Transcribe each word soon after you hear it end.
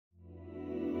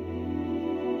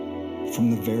From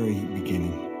the very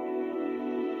beginning,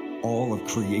 all of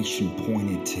creation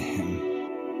pointed to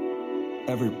him.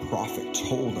 Every prophet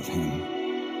told of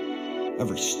him.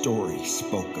 Every story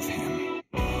spoke of him.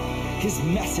 His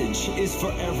message is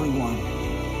for everyone.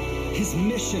 His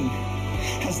mission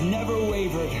has never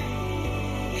wavered.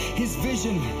 His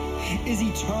vision is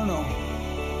eternal.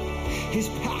 His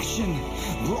passion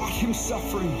brought him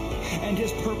suffering, and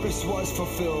his purpose was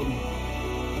fulfilled.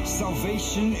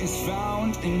 Salvation is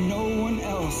found in no one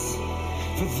else,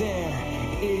 for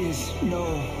there is no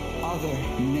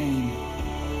other name.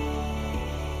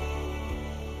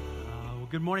 Well,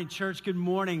 good morning, church. Good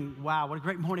morning. Wow, what a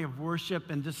great morning of worship,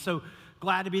 and just so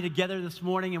glad to be together this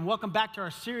morning. And welcome back to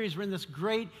our series. We're in this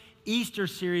great Easter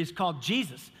series called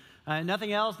Jesus.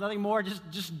 Nothing else, nothing more, just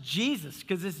Jesus,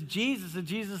 because it's Jesus and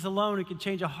Jesus alone who can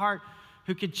change a heart,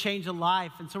 who can change a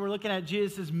life. And so we're looking at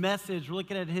Jesus' message, we're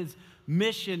looking at his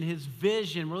mission, his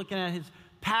vision, we're looking at his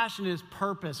passion, his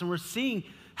purpose, and we're seeing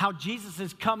how Jesus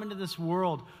has come into this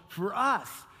world for us.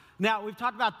 Now, we've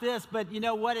talked about this, but you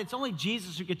know what? It's only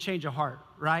Jesus who could change a heart,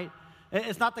 right?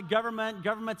 It's not the government.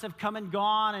 Governments have come and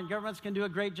gone, and governments can do a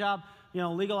great job,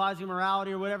 legalizing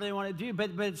morality or whatever they want to do,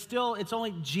 but it's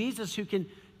only Jesus who can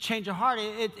change a heart.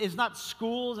 It's not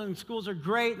schools, and schools are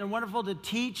great and they're wonderful to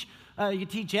teach. You can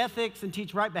teach ethics and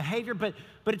teach right behavior, but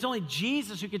it's only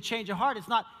Jesus who can change a heart. It's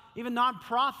not even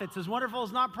nonprofits, as wonderful as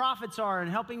nonprofits are in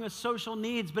helping with social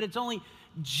needs, but it's only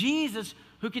Jesus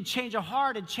who can change a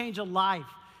heart and change a life.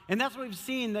 And that's what we've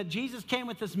seen, that Jesus came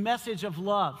with this message of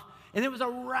love. And it was a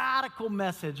radical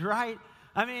message, right?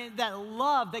 I mean, that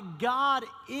love, that God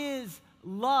is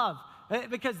love.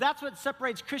 Because that's what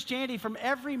separates Christianity from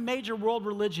every major world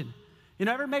religion.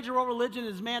 Every major world religion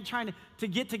is man trying to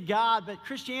get to God, but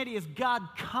Christianity is God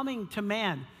coming to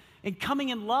man and coming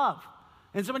in love.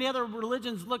 And so many other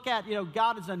religions look at,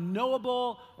 God as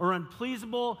unknowable or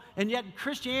unpleasable, and yet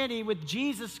Christianity with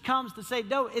Jesus comes to say,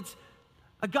 no, it's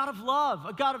a God of love,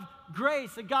 a God of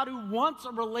grace, a God who wants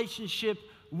a relationship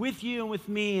with you and with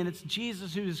me, and it's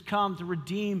Jesus who has come to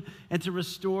redeem and to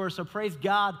restore. So praise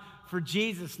God for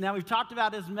Jesus. Now, we've talked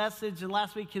about his message, and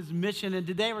last week his mission, and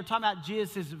today we're talking about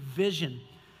Jesus' vision.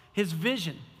 His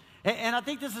vision. And I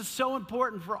think this is so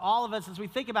important for all of us as we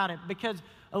think about it, because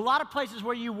a lot of places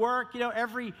where you work,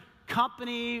 every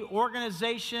company,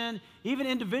 organization, even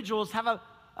individuals have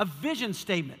a vision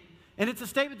statement. And it's a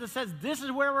statement that says, this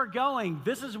is where we're going.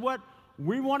 This is what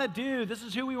we want to do. This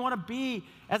is who we want to be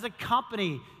as a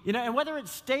company. And whether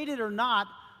it's stated or not,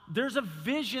 there's a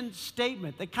vision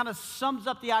statement that kind of sums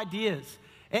up the ideas.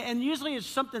 And usually it's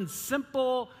something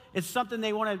simple. It's something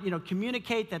they want to,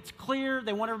 communicate that's clear.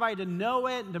 They want everybody to know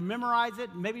it and to memorize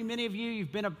it. Maybe many of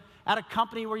you've been at a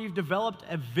company where you've developed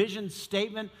a vision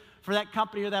statement for that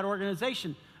company or that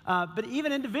organization. But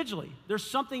even individually, there's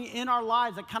something in our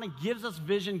lives that kind of gives us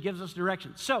vision, gives us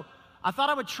direction. So I thought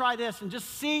I would try this and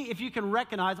just see if you can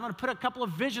recognize. I'm going to put a couple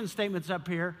of vision statements up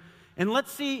here. And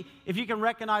let's see if you can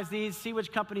recognize these, see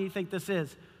which company you think this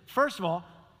is. First of all,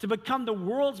 to become the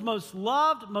world's most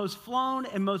loved, most flown,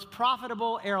 and most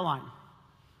profitable airline.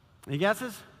 Any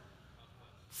guesses?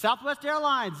 Southwest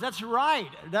Airlines. That's right.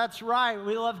 That's right.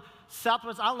 We love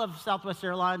Southwest. I love Southwest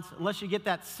Airlines, unless you get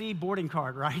that C boarding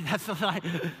card, right? That's like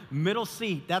middle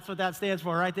seat. That's what that stands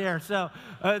for right there. So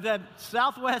the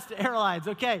Southwest Airlines.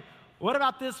 Okay, what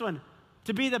about this one?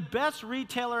 To be the best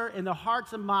retailer in the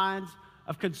hearts and minds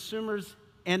of consumers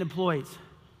and employees.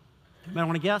 Anybody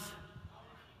want to guess?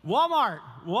 Walmart,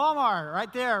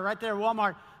 right there,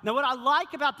 Walmart. Now, what I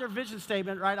like about their vision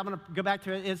statement, right, I'm going to go back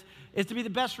to it, is to be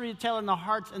the best retailer in the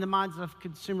hearts and the minds of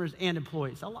consumers and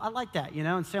employees. I like that,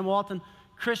 and Sam Walton,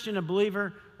 Christian, a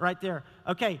believer, right there.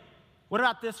 Okay, what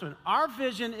about this one? Our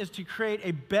vision is to create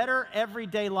a better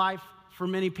everyday life for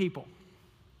many people.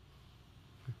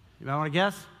 You might want to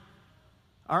guess?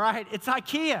 All right, it's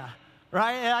IKEA,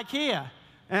 right? IKEA.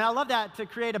 And I love that, to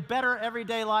create a better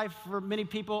everyday life for many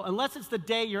people, unless it's the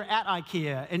day you're at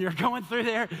IKEA and you're going through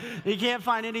there, you can't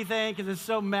find anything because it's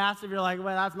so massive, you're like,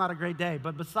 well, that's not a great day.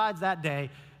 But besides that day,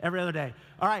 every other day.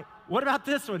 All right, what about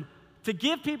this one? To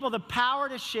give people the power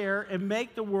to share and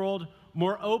make the world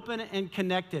more open and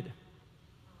connected.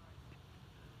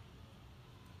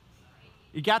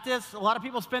 You got this? A lot of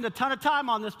people spend a ton of time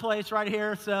on this place right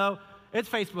here, so it's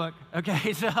Facebook,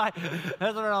 okay? So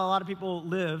that's where a lot of people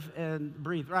live and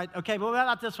breathe, right? Okay, but what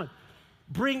about this one?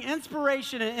 Bring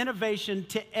inspiration and innovation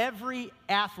to every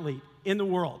athlete in the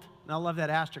world. And I love that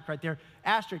asterisk right there.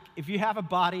 Asterisk, if you have a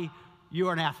body, you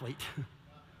are an athlete.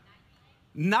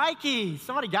 Nike,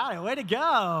 somebody got it. Way to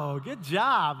go. Good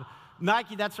job.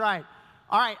 Nike, that's right.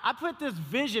 All right, I put this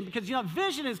vision because,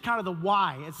 vision is kind of the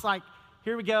why. It's like,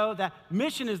 here we go. That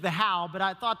mission is the how, but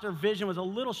I thought their vision was a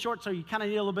little short, so you kind of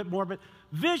need a little bit more. But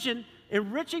vision,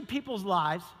 enriching people's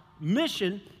lives.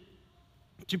 Mission,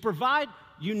 to provide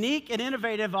unique and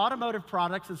innovative automotive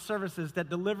products and services that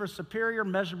deliver superior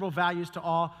measurable values to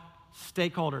all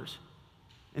stakeholders.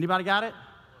 Anybody got it?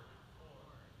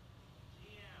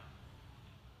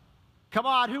 Come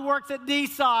on, who works at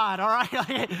Nissan? All right,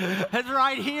 it's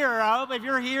right here. I hope if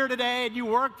you're here today and you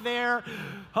work there,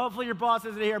 hopefully your boss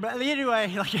isn't here. But anyway,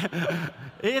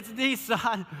 it's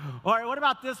Nissan. All right, what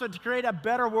about this one? To create a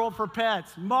better world for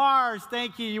pets. Mars,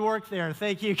 thank you. You work there.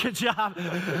 Thank you. Good job.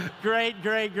 Great,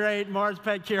 great, great. Mars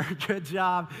Pet Care, good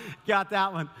job. Got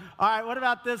that one. All right, what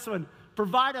about this one?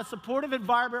 Provide a supportive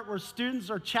environment where students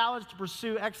are challenged to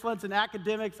pursue excellence in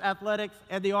academics, athletics,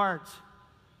 and the arts.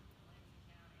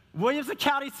 Williamson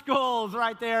County Schools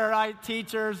right there, right?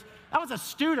 Teachers. That was a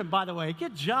student, by the way.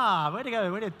 Good job. Way to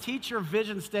go. Way to teach your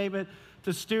vision statement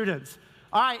to students.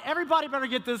 All right, everybody better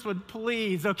get this one,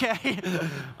 please, okay?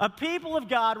 A people of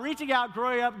God reaching out,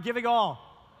 growing up, giving all.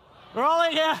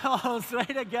 Rolling Hills, way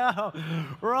to go.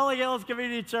 Rolling Hills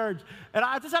Community Church. And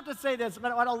I just have to say this,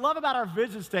 what I love about our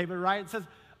vision statement, right? It says,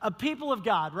 a people of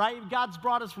God, right? God's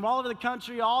brought us from all over the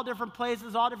country, all different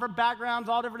places, all different backgrounds,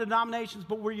 all different denominations,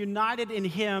 but we're united in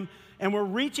Him, and we're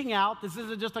reaching out. This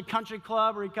isn't just a country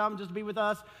club where you come just to be with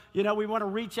us. You know, we want to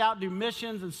reach out, do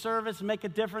missions and service, and make a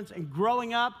difference. And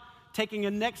growing up, taking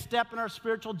a next step in our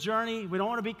spiritual journey. We don't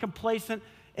want to be complacent,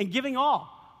 and giving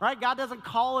all, right? God doesn't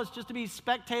call us just to be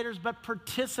spectators, but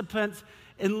participants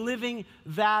in living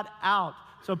that out.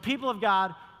 So people of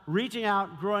God, reaching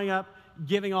out, growing up,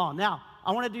 giving all. Now,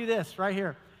 I want to do this right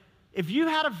here. If you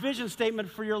had a vision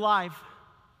statement for your life,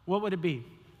 what would it be?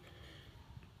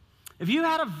 If you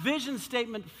had a vision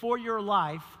statement for your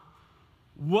life,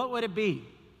 what would it be?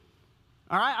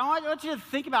 All right, I want you to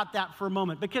think about that for a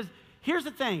moment, because here's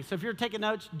the thing. So if you're taking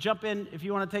notes, jump in if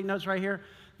you want to take notes right here.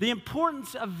 The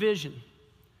importance of vision.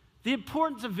 The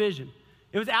importance of vision.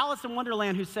 It was Alice in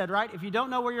Wonderland who said, right, if you don't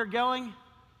know where you're going,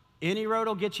 any road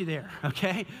will get you there,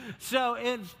 okay? So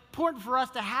it's important for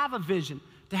us to have a vision,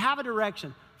 to have a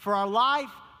direction for our life,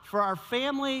 for our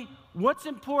family. What's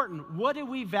important? What do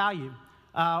we value?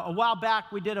 A while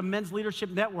back, we did a men's leadership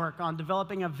network on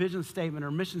developing a vision statement or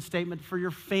mission statement for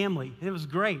your family. It was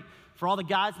great. For all the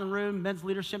guys in the room,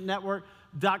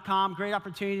 mensleadershipnetwork.com. Great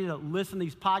opportunity to listen to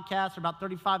these podcasts for about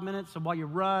 35 minutes. So while you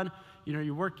run, you know,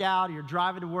 you work out, or you're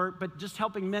driving to work, but just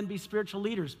helping men be spiritual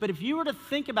leaders. But if you were to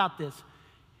think about this,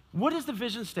 what is the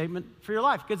vision statement for your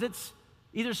life? Because it's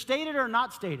either stated or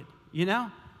not stated, you know?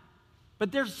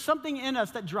 But there's something in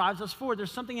us that drives us forward.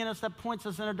 There's something in us that points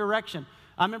us in a direction.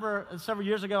 I remember several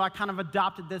years ago, I kind of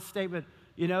adopted this statement,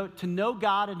 you know, to know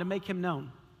God and to make Him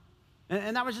known.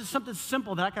 And that was just something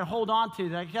simple that I could hold on to,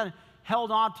 that I kind of held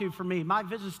on to for me. My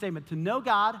vision statement, to know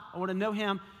God, I want to know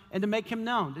Him, and to make Him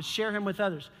known, to share Him with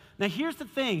others. Now, here's the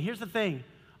thing.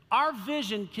 Our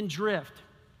vision can drift.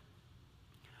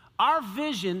 Our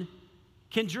vision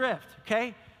can drift,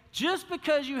 okay? Just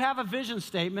because you have a vision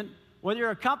statement, whether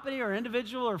you're a company or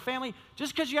individual or family,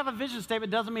 just because you have a vision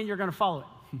statement doesn't mean you're going to follow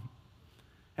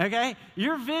it, okay?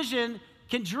 Your vision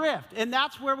can drift, and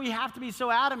that's where we have to be so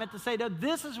adamant to say, no,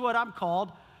 this is what I'm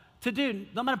called to do.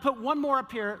 I'm going to put one more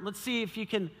up here. Let's see if you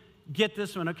can get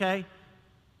this one, okay?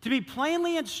 To be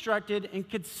plainly instructed and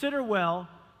consider well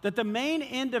that the main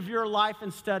end of your life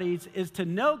and studies is to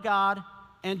know God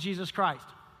and Jesus Christ.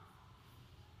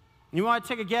 You want to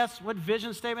take a guess what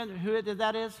vision statement, who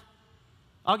that is?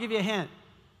 I'll give you a hint.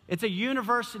 It's a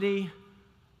university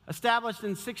established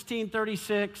in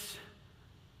 1636.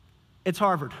 It's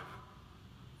Harvard.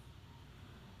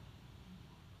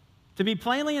 To be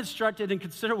plainly instructed and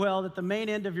consider well that the main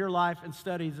end of your life and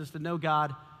studies is to know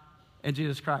God and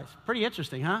Jesus Christ. Pretty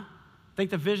interesting, huh?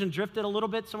 Think the vision drifted a little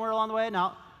bit somewhere along the way?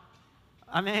 Now,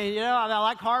 I mean, you know, I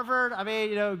like Harvard. I mean,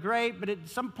 you know, great. But at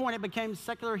some point, it became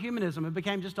secular humanism. It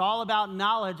became just all about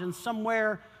knowledge. And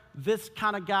somewhere, this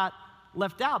kind of got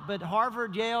left out. But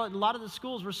Harvard, Yale, and a lot of the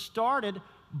schools were started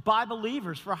by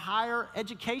believers for higher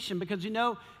education. Because, you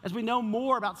know, as we know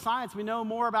more about science, we know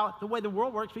more about the way the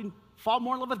world works, we fall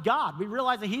more in love with God. We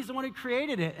realize that He's the one who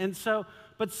created it. And so,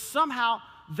 but somehow,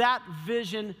 that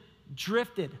vision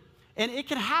drifted. And it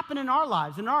can happen in our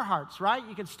lives, in our hearts, right?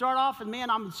 You can start off and, man,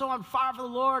 I'm so on fire for the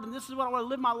Lord, and this is what I want to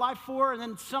live my life for, and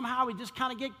then somehow we just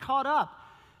kind of get caught up.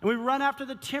 And we run after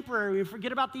the temporary, we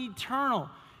forget about the eternal,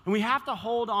 and we have to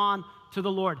hold on to the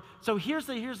Lord. So here's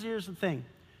the thing.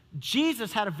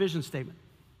 Jesus had a vision statement.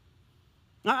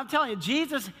 Now, I'm telling you,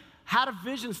 Jesus had a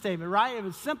vision statement, right? It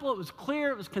was simple, it was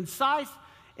clear, it was concise,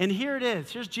 and here it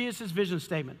is. Here's Jesus' vision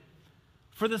statement.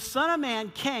 For the Son of Man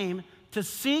came to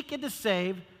seek and to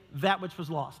save that which was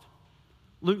lost.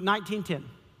 Luke 19:10.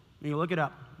 You look it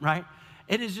up, right?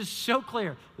 It is just so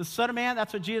clear. The Son of Man,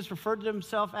 that's what Jesus referred to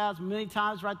himself as many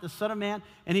times, right? The Son of Man.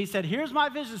 And he said, here's my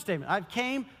vision statement. I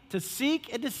came to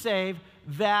seek and to save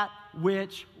that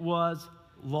which was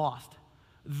lost.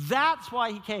 That's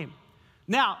why he came.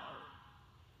 Now,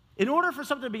 in order for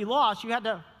something to be lost, you had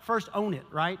to first own it,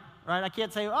 right? I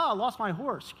can't say, oh, I lost my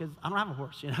horse, because I don't have a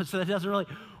horse, so that doesn't really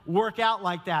work out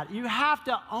like that. You have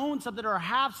to own something or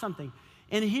have something.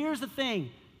 And here's the thing.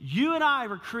 You and I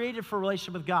were created for a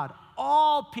relationship with God.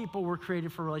 All people were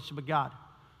created for a relationship with God.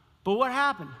 But what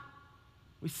happened?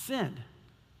 We sinned,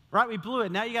 right? We blew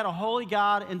it. Now you got a holy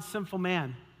God and sinful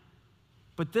man.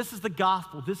 But this is the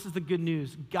gospel. This is the good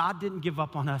news. God didn't give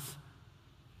up on us.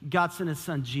 God sent his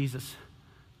son, Jesus,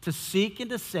 to seek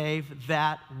and to save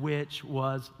that which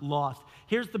was lost.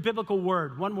 Here's the biblical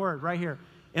word, one word right here.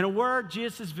 In a word,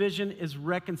 Jesus' vision is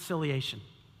reconciliation.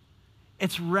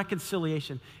 It's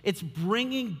reconciliation. It's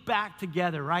bringing back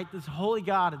together, right? This holy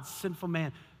God and sinful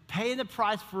man, paying the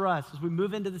price for us as we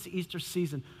move into this Easter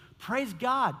season. Praise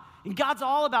God. And God's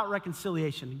all about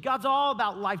reconciliation. God's all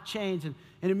about life change and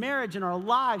in marriage and our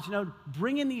lives,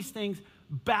 bringing these things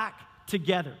back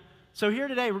together. So here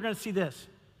today, we're going to see this.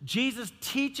 Jesus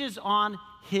teaches on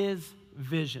his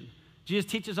vision. Jesus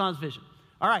teaches on his vision.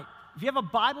 All right, if you have a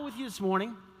Bible with you this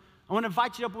morning, I want to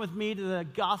invite you to open with me to the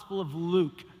Gospel of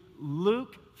Luke.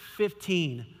 Luke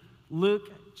 15.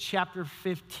 Luke chapter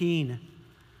 15.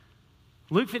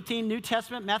 Luke 15, New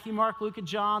Testament, Matthew, Mark, Luke, and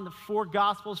John, the four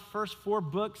Gospels, first four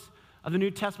books of the New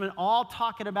Testament, all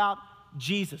talking about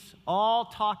Jesus. All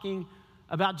talking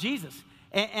about Jesus.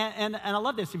 And I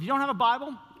love this. If you don't have a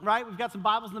Bible, right, we've got some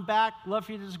Bibles in the back. Love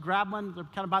for you to just grab one. They're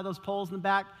kind of by those poles in the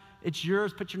back. It's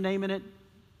yours. Put your name in it.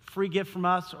 Free gift from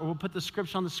us. Or we'll put the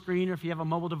scripture on the screen. Or if you have a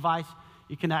mobile device,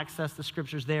 you can access the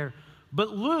scriptures there. But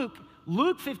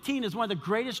Luke 15 is one of the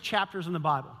greatest chapters in the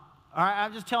Bible. All right,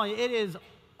 I'm just telling you, it is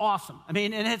awesome. I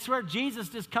mean, and it's where Jesus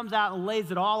just comes out and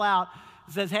lays it all out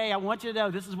and says, hey, I want you to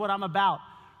know this is what I'm about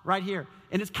right here.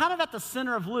 And it's kind of at the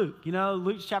center of Luke.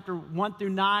 Luke's chapter 1 through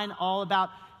 9, all about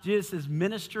Jesus'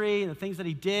 ministry and the things that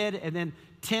he did. And then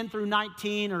 10 through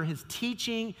 19 are his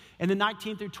teaching. And then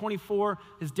 19 through 24,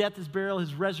 his death, his burial,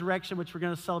 his resurrection, which we're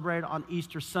going to celebrate on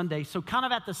Easter Sunday. So kind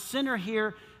of at the center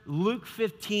here, Luke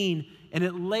 15, and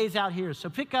it lays out here. So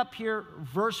pick up here,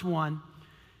 verse 1.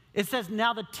 It says,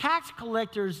 now the tax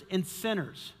collectors and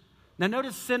sinners. Now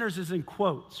notice sinners is in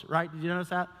quotes, right? Did you notice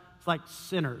that? It's like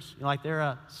sinners, like they're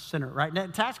a sinner, right? Now,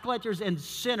 tax collectors and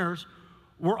sinners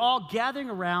were all gathering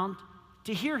around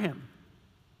to hear him.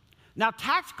 Now,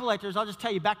 tax collectors, I'll just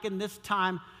tell you, back in this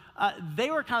time,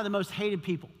 they were kind of the most hated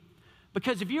people.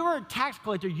 Because if you were a tax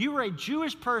collector, you were a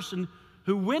Jewish person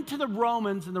who went to the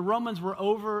Romans, and the Romans were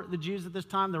over the Jews at this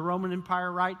time, the Roman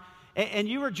Empire, right? And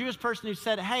you were a Jewish person who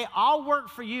said, hey, I'll work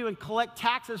for you and collect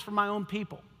taxes from my own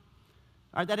people.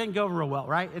 All right, that didn't go over real well,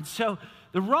 right? And so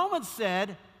the Romans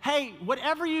said, hey,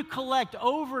 whatever you collect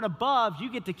over and above,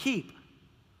 you get to keep.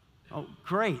 Oh,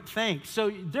 great, thanks. So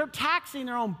they're taxing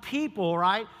their own people,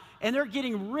 right? And they're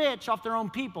getting rich off their own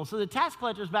people. So the tax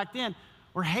collectors back then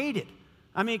were hated.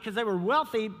 I mean, because they were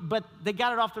wealthy, but they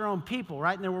got it off their own people,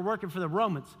 right? And they were working for the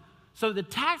Romans. So the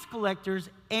tax collectors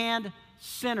and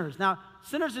sinners. Now,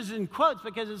 sinners is in quotes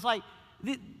because it's like,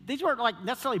 these weren't like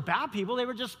necessarily bad people. They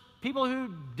were just people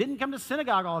who didn't come to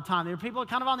synagogue all the time. They were people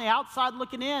kind of on the outside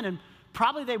looking in, and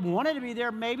probably they wanted to be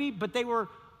there maybe, but they were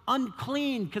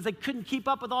unclean because they couldn't keep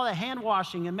up with all the hand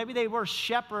washing, and maybe they were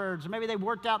shepherds, or maybe they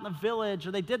worked out in the village,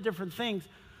 or they did different things,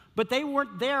 but they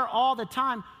weren't there all the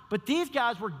time. But these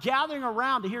guys were gathering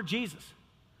around to hear Jesus.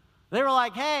 They were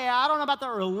like, hey, I don't know about the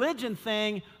religion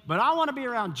thing, but I want to be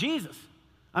around Jesus.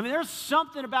 I mean, there's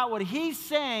something about what he's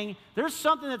saying. There's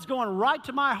something that's going right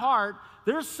to my heart.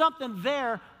 There's something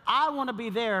there. I want to be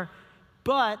there.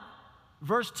 But,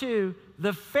 verse 2,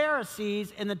 the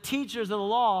Pharisees and the teachers of the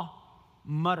law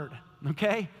muttered,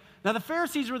 okay? Now, the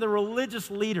Pharisees were the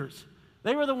religious leaders.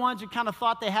 They were the ones who kind of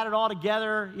thought they had it all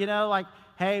together, like,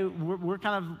 hey, we're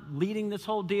kind of leading this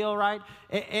whole deal, right?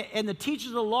 And the teachers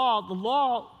of the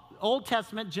law, Old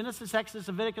Testament, Genesis, Exodus,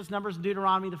 Leviticus, Numbers, and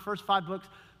Deuteronomy, the first 5 books,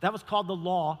 that was called the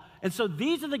law. And so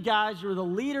these are the guys who were the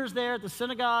leaders there at the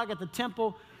synagogue, at the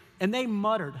temple, and they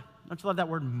muttered. Don't you love that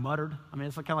word, muttered? I mean,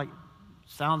 it's kind of like,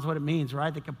 sounds what it means,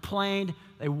 right? They complained,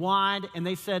 they whined, and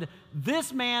they said,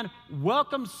 this man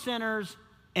welcomes sinners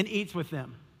and eats with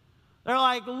them. They're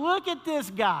like, look at this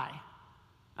guy.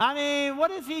 I mean, what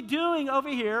is he doing over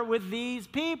here with these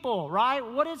people, right?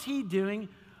 What is he doing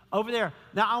over there?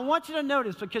 Now, I want you to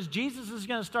notice, because Jesus is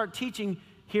going to start teaching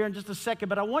here in just a second,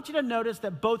 but I want you to notice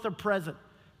that both are present.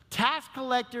 Tax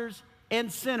collectors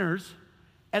and sinners,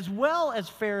 as well as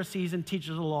Pharisees and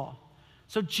teachers of the law.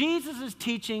 So Jesus is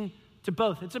teaching to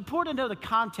both. It's important to know the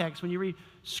context when you read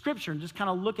Scripture and just kind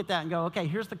of look at that and go, okay,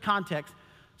 here's the context.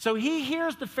 So he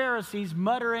hears the Pharisees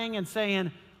muttering and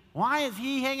saying, why is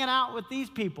he hanging out with these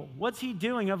people? What's he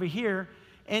doing over here?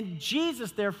 And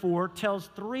Jesus, therefore, tells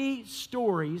 3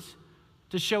 stories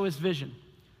to show his vision.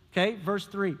 Okay, verse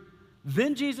 3.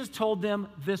 Then Jesus told them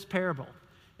this parable.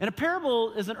 And a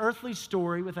parable is an earthly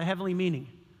story with a heavenly meaning.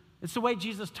 It's the way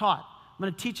Jesus taught. I'm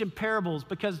going to teach in parables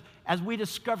because as we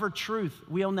discover truth,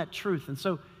 we own that truth. And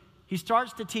so he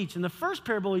starts to teach. And the first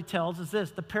parable he tells is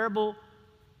this, the parable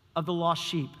of the lost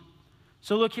sheep.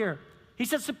 So look here. He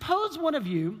says, suppose one of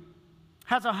you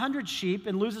has 100 sheep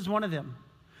and loses one of them.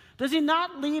 Does he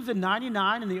not leave the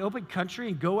 99 in the open country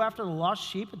and go after the lost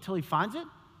sheep until he finds it?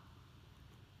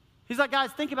 He's like,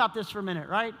 guys, think about this for a minute,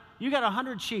 right? You got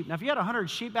 100 sheep. Now, if you had 100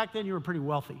 sheep back then, you were pretty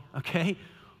wealthy, okay?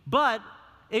 But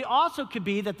it also could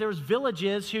be that there's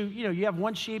villages who, you have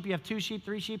 1 sheep, you have 2 sheep,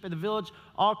 3 sheep, and the village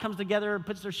all comes together and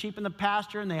puts their sheep in the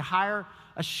pasture, and they hire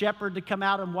a shepherd to come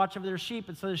out and watch over their sheep.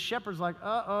 And so the shepherd's like,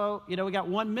 uh-oh, we got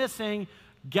 1 missing,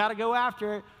 got to go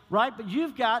after it, right? But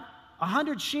you've got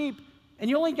 100 sheep, and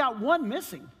you only got 1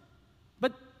 missing.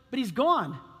 But he's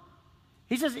gone.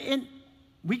 He says, and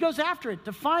he goes after it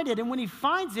to find it, and when he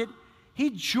finds it, he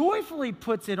joyfully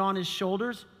puts it on his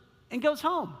shoulders and goes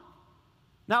home.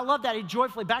 Now, I love that. He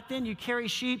joyfully, back then you carry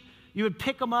sheep, you would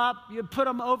pick them up, you would put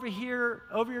them over here,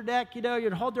 over your neck,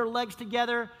 you'd hold their legs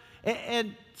together,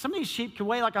 and some of these sheep can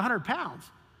weigh like 100 pounds.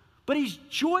 But he's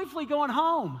joyfully going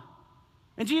home.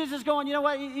 And Jesus is going, you know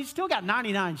what, he's still got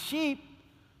 99 sheep,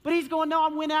 but he's going, no, I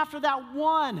went after that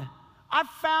 1. I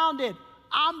found it.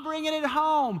 I'm bringing it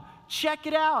home. Check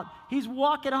it out. He's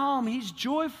walking home. He's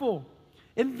joyful.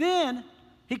 And then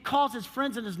he calls his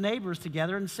friends and his neighbors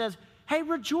together and says, hey,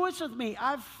 rejoice with me.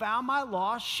 I've found my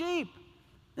lost sheep.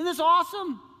 Isn't this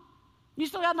awesome? You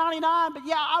still got 99, but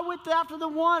yeah, I went after the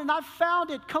 1 and I found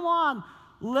it. Come on,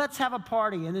 let's have a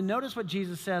party. And then notice what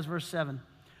Jesus says, verse 7.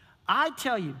 I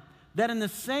tell you that in the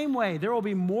same way, there will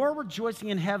be more rejoicing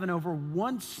in heaven over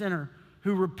 1 sinner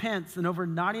who repents than over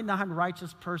 99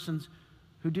 righteous persons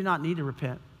who do not need to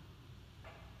repent.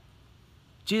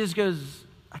 Jesus goes,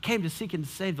 I came to seek and to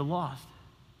save the lost.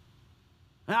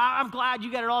 And I'm glad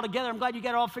you got it all together. I'm glad you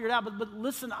got it all figured out. But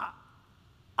listen,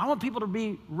 I want people to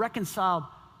be reconciled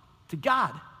to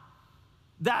God.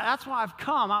 That's why I've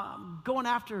come. I'm going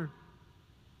after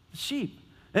the sheep.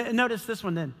 And notice this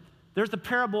one then. There's the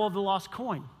parable of the lost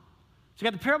coin. So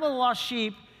you got the parable of the lost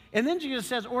sheep. And then Jesus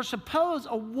says, or suppose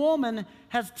a woman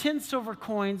has 10 silver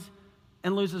coins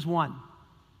and loses 1.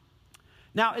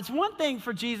 Now, it's one thing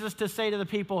for Jesus to say to the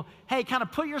people, hey, kind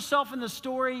of put yourself in the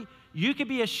story. You could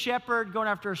be a shepherd going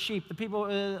after a sheep. The people,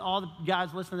 all the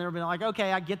guys listening, they're like,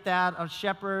 okay, I get that. A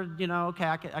shepherd, okay,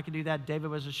 I could do that. David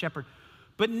was a shepherd.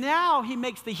 But now he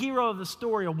makes the hero of the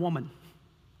story a woman.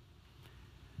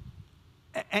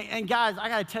 And guys, I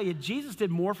got to tell you, Jesus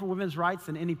did more for women's rights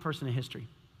than any person in history.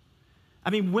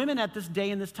 I mean, women at this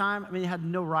day and this time, they had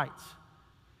no rights.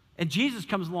 And Jesus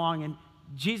comes along and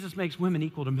Jesus makes women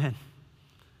equal to men.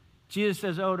 Jesus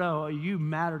says, oh no, you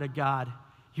matter to God.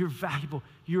 You're valuable.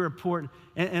 You're important.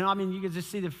 And you can just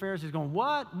see the Pharisees going,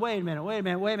 what? Wait a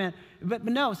minute. But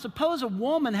no, suppose a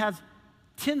woman has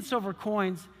 10 silver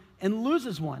coins and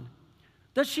loses 1.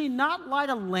 Does she not light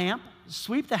a lamp,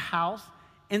 sweep the house,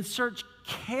 and search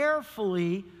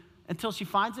carefully until she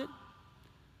finds it?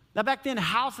 Now, back then,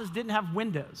 houses didn't have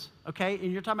windows, okay?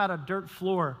 And you're talking about a dirt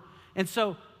floor. And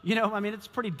so, it's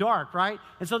pretty dark, right?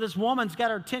 And so this woman's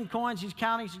got her 10 coins. She's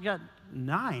counting. She's got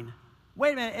 9.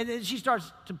 Wait a minute. And then she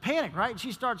starts to panic, right?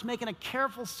 She starts making a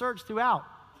careful search throughout.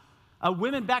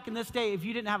 Women back in this day, if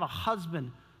you didn't have a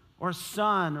husband or a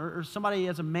son or somebody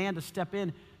as a man to step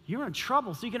in, you were in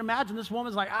trouble. So you can imagine this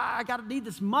woman's like, I got to need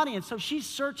this money. And so she's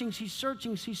searching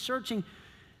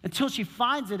until she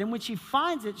finds it. And when she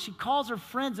finds it, she calls her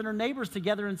friends and her neighbors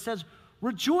together and says,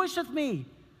 rejoice with me.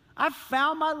 I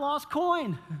found my lost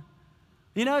coin.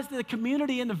 It's the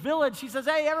community in the village. She says,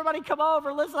 hey, everybody come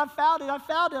over. Listen, I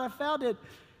found it.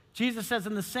 Jesus says,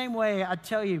 in the same way, I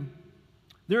tell you,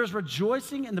 there is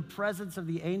rejoicing in the presence of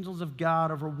the angels of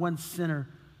God over 1 sinner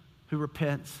who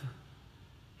repents.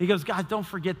 He goes, guys, don't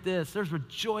forget this. There's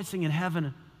rejoicing in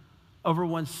heaven over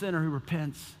 1 sinner who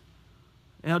repents.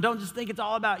 Don't just think it's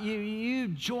all about you. You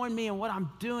join me in what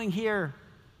I'm doing here.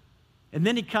 And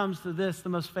then he comes to this, the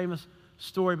most famous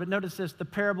story. But notice this, the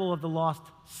parable of the lost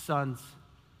sons.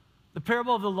 The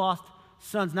parable of the lost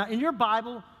sons. Now, in your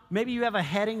Bible, maybe you have a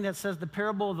heading that says the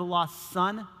parable of the lost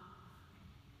son.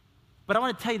 But I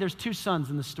want to tell you there's 2 sons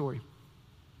in the story.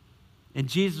 And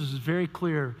Jesus is very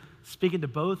clear, speaking to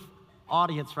both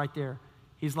audience right there.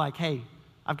 He's like, hey,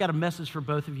 I've got a message for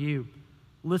both of you.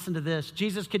 Listen to this.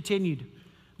 Jesus continued.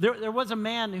 There was a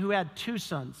man who had 2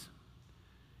 sons.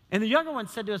 And the younger one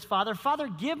said to his father, Father,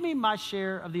 give me my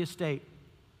share of the estate.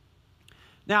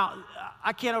 Now,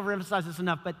 I can't overemphasize this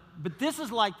enough, but this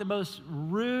is like the most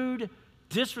rude,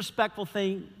 disrespectful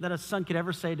thing that a son could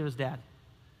ever say to his dad.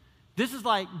 This is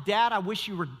like, Dad, I wish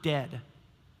you were dead.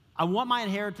 I want my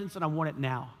inheritance and I want it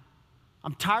now.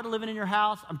 I'm tired of living in your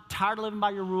house. I'm tired of living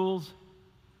by your rules.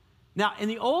 Now, in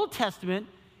the Old Testament,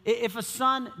 if a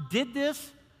son did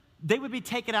this, they would be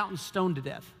taken out and stoned to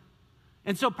death.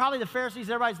 And so probably the Pharisees,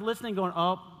 everybody's listening going,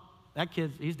 oh, that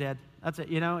kid, he's dead. That's it.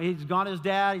 He's gone to his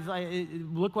dad. He's like,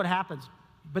 look what happens.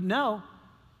 But no,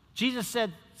 Jesus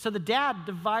said, so the dad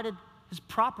divided his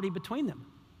property between them.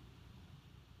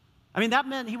 I mean, that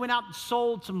meant he went out and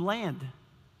sold some land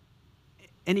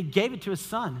and he gave it to his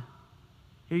son.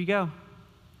 Here you go.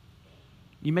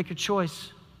 You make your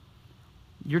choice,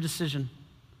 your decision.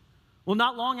 Well,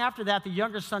 not long after that, the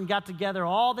younger son got together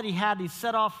all that he had. He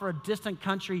set off for a distant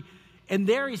country, and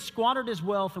there he squandered his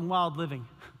wealth in wild living.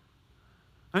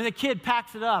 I mean, the kid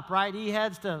packs it up, right? He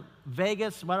heads to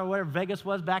Vegas, whatever Vegas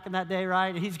was back in that day,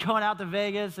 right? He's going out to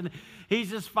Vegas, and he's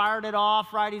just fired it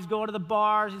off, right? He's going to the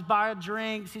bars. He's buying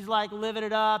drinks. He's like living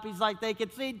it up. He's like, they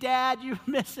can see, Dad, you're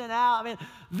missing out. I mean,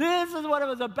 this is what it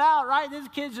was about, right? This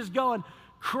kid's just going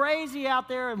crazy out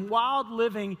there and wild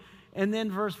living. And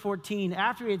then verse 14,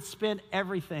 after he had spent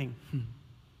everything,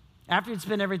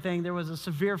 there was a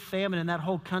severe famine in that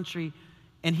whole country,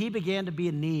 and he began to be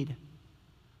in need.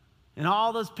 And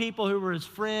all those people who were his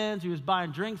friends, who he was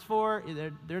buying drinks for,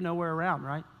 they're nowhere around,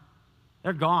 right?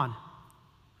 They're gone.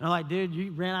 They're like, dude,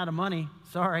 you ran out of money.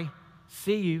 Sorry.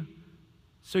 See you.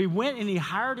 So he went and he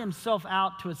hired himself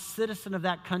out to a citizen of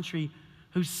that country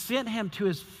who sent him to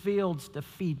his fields to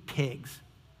feed pigs.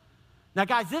 Now,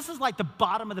 guys, this is like the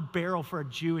bottom of the barrel for a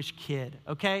Jewish kid,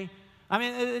 okay? I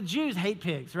mean, the Jews hate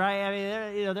pigs, right? I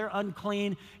mean, they're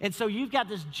unclean. And so you've got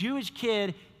this Jewish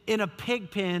kid in a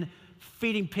pig pen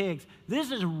feeding pigs. This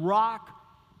is rock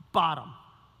bottom.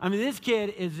 I mean, this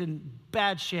kid is in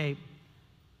bad shape.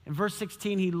 In verse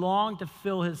 16, he longed to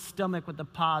fill his stomach with the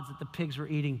pods that the pigs were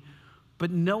eating,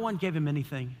 but no one gave him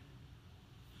anything.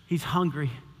 He's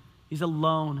hungry. He's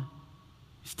alone.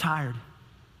 He's tired.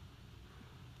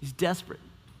 He's desperate.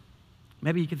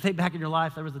 Maybe you can think back in your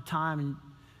life, there was a time, and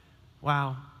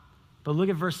wow. But look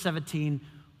at verse 17.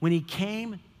 When he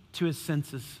came to his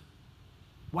senses,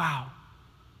 wow.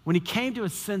 When he came to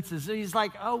his senses, he's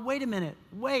like, oh, wait a minute.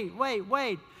 Wait.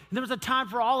 And there was a time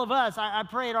for all of us, I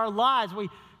pray in our lives, we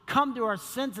come to our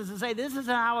senses and say, this isn't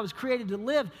how I was created to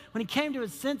live. When he came to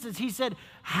his senses, he said,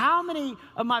 how many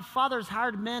of my father's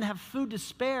hired men have food to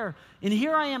spare? And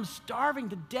here I am starving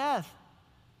to death.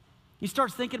 He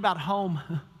starts thinking about home.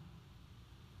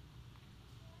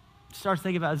 He starts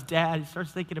thinking about his dad. He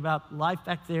starts thinking about life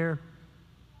back there.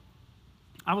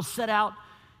 I will set out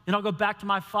and I'll go back to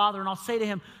my father and I'll say to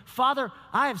him, Father,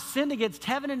 I have sinned against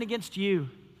heaven and against you.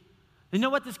 You know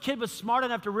what? This kid was smart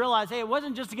enough to realize, hey, it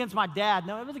wasn't just against my dad.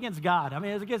 No, it was against God. I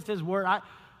mean, it was against his word.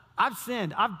 I've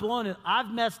sinned. I've blown it.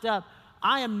 I've messed up.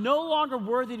 I am no longer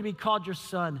worthy to be called your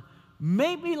son.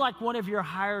 Make me like one of your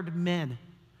hired men.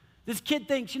 This kid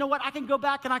thinks, you know what? I can go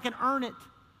back and I can earn it.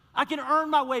 I can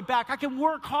earn my way back. I can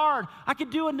work hard. I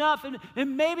can do enough,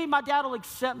 and maybe my dad will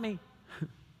accept me.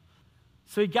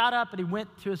 So he got up and he went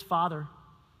to his father.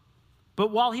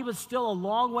 But while he was still a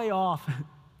long way off,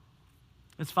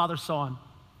 his father saw him.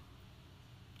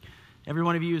 Every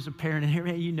one of you is a parent, and here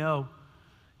you know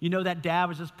that dad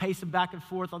was just pacing back and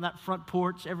forth on that front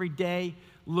porch every day,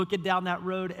 looking down that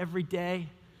road every day.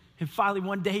 And finally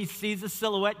one day he sees a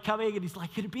silhouette coming and he's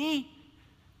like, could it be?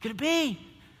 Could it be?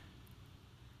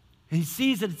 And he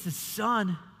sees that it's his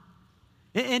son.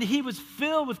 And he was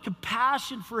filled with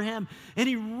compassion for him. And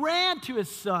he ran to his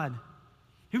son.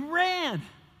 He ran.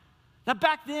 Now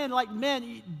back then, like men,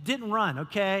 you didn't run,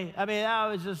 okay? I mean,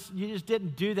 you just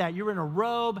didn't do that. You were in a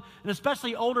robe, and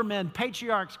especially older men,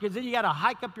 patriarchs, because then you got to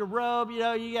hike up your robe,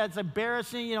 it's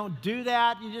embarrassing. You don't do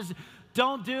that. You just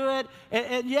don't do it.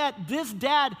 And yet this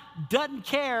dad doesn't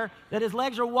care that his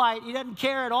legs are white. He doesn't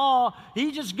care at all.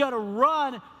 He's just going to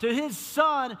run to his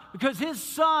son because his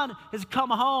son has come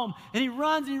home. And he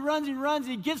runs.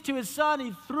 He gets to his son.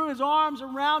 He threw his arms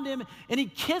around him and he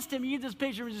kissed him. You get this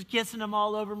picture of him just kissing him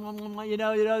all over.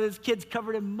 This kid's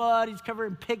covered in mud. He's covered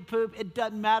in pig poop. It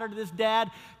doesn't matter to this dad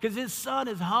because his son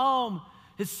is home.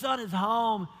 His son is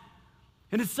home.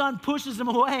 And his son pushes him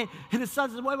away. And his son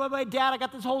says, wait, Dad, I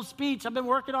got this whole speech. I've been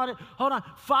working on it. Hold on.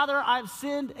 Father, I've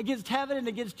sinned against heaven and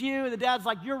against you. And the dad's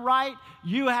like, you're right.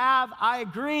 You have. I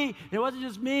agree. It wasn't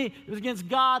just me. It was against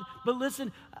God. But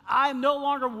listen, I am no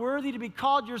longer worthy to be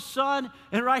called your son.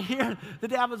 And right here, the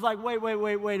dad was like, wait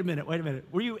a minute.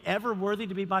 Were you ever worthy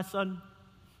to be my son?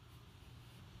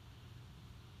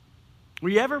 Were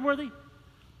you ever worthy?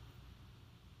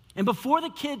 And before the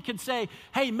kid could say,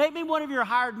 hey, make me one of your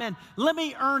hired men, let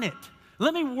me earn it.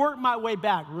 Let me work my way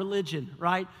back. Religion,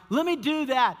 right? Let me do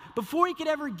that. Before he could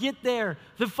ever get there,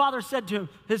 the father said to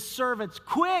his servants,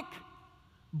 quick,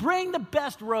 bring the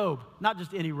best robe. Not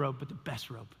just any robe, but the best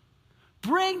robe.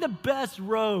 Bring the best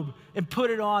robe and put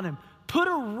it on him. Put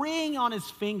a ring on his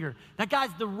finger. Now, guys,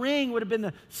 the ring would have been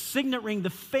the signet ring, the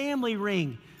family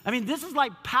ring. I mean, this is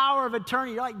like power of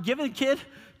attorney. You're like giving a kid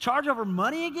charge over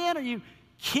money again? Are you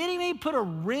kidding me? Put a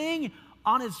ring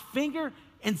on his finger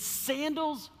and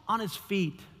sandals on his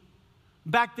feet.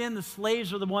 Back then, the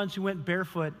slaves were the ones who went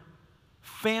barefoot.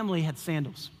 Family had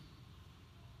sandals.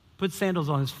 Put sandals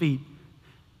on his feet.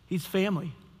 He's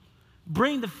family.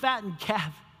 Bring the fattened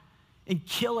calf and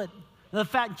kill it. Now, the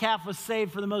fattened calf was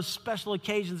saved for the most special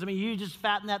occasions. I mean, you just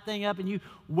fatten that thing up and you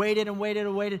waited and waited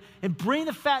and waited. And bring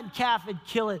the fattened calf and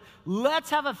kill it. Let's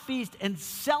have a feast and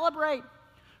celebrate.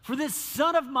 For this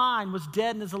son of mine was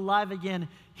dead and is alive again.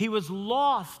 He was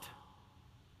lost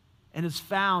and is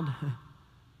found.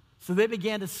 So they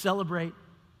began to celebrate.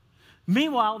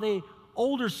 Meanwhile, the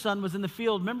older son was in the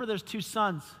field. Remember, there's two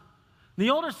sons. The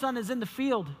older son is in the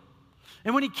field.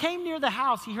 And when he came near the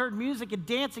house, he heard music and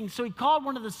dancing. So he called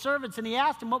one of the servants and he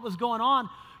asked him what was going on.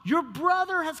 Your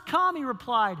brother has come, he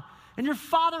replied. And your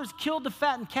father has killed the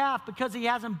fattened calf because he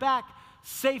has him back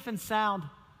safe and sound.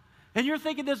 And you're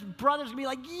thinking this brother's going to be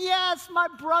like, yes, my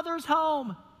brother's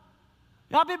home.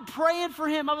 I've been praying for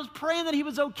him. I was praying that he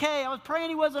was okay. I was praying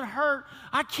he wasn't hurt.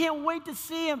 I can't wait to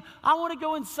see him. I want to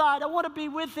go inside. I want to be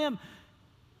with him.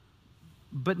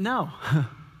 But no,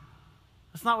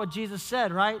 that's not what Jesus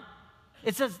said, right?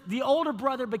 It says the older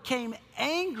brother became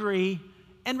angry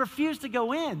and refused to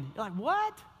go in. You're like,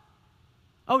 what?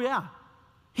 Oh, yeah.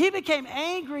 He became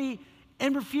angry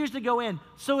and refused to go in.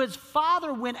 So his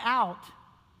father went out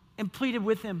and pleaded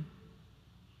with him.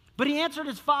 But he answered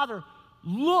his father,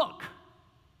 look,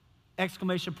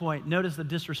 exclamation point. Notice the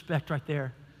disrespect right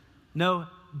there. No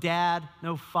dad,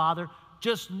 no father.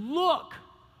 Just look.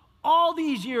 All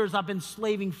these years I've been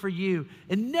slaving for you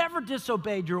and never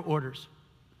disobeyed your orders.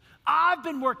 I've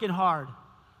been working hard.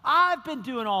 I've been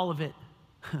doing all of it.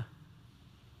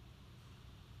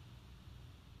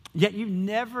 Yet you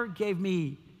never gave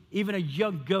me even a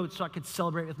young goat so I could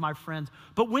celebrate with my friends.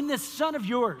 But when this son of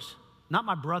yours, not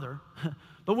my brother,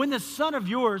 but when this son of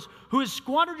yours who has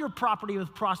squandered your property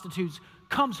with prostitutes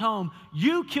comes home,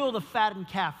 you kill the fattened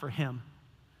calf for him.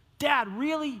 Dad,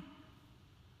 really?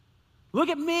 Look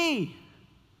at me.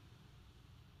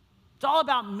 It's all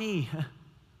about me.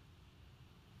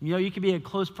 You know, you can be in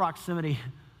close proximity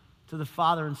to the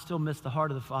Father and still miss the heart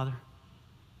of the Father.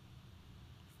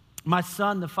 My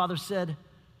son, the father said,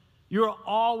 you are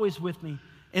always with me,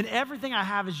 and everything I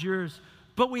have is yours.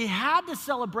 But we had to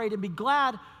celebrate and be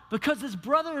glad because this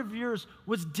brother of yours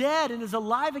was dead and is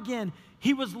alive again.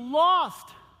 He was lost,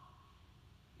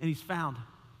 and he's found.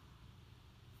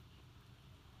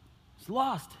 He's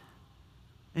lost,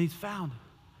 and he's found.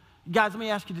 Guys, let me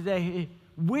ask you today,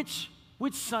 which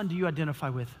son do you identify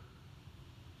with?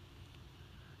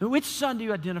 Which son do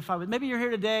you identify with? Maybe you're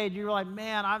here today and you're like,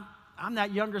 man, I'm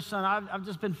that younger son. I've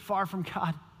just been far from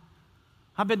God.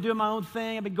 I've been doing my own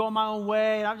thing. I've been going my own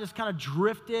way. And I've just kind of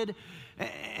drifted.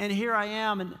 And here I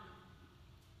am. And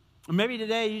maybe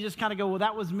today you just kind of go, well,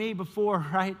 that was me before,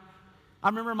 right? I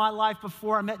remember my life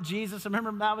before I met Jesus. I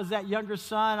remember I was that younger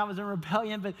son. I was in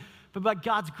rebellion. But by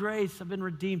God's grace, I've been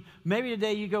redeemed. Maybe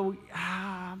today you go,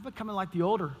 I'm becoming like the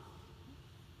older.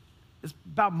 It's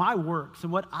about my works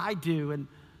and what I do. And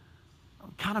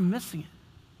I'm kind of missing it.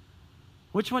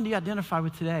 Which one do you identify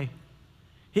with today?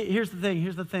 Here's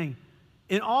the thing.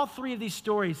 In all three of these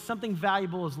stories, something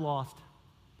valuable is lost.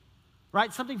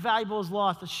 Right? Something valuable is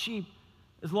lost. A sheep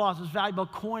is lost. A valuable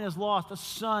coin is lost. A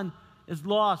son is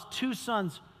lost. Two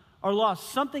sons are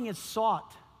lost. Something is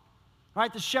sought.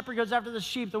 Right? The shepherd goes after the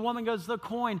sheep. The woman goes to the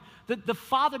coin. The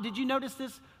father, did you notice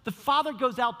this? The father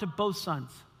goes out to both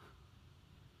sons.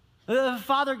 The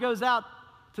father goes out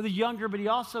to the younger, but he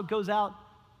also goes out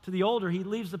to the older. He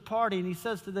leaves the party and he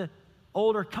says to the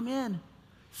older, come in.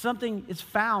 Something is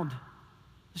found.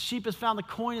 The sheep is found. The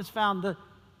coin is found. The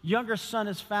younger son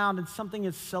is found, and something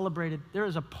is celebrated. There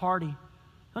is a party.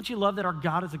 Don't you love that our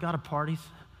God is a God of parties?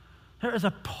 There is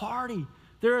a party.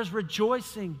 There is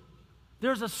rejoicing.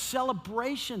 There's a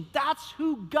celebration. That's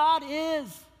who God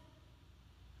is.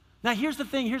 Now, here's the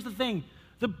thing.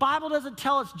 The Bible doesn't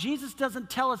tell us, Jesus doesn't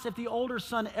tell us if the older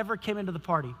son ever came into the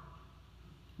party.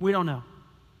 We don't know.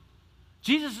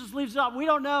 Jesus just leaves it off. We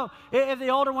don't know if the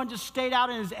older one just stayed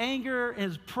out in his anger,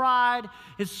 his pride,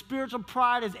 his spiritual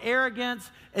pride, his arrogance,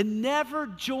 and never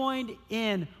joined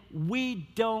in. We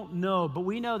don't know, but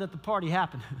we know that the party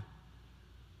happened.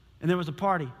 And there was a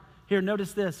party. Here,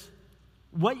 notice this.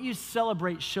 What you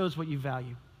celebrate shows what you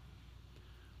value.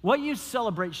 What you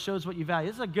celebrate shows what you value.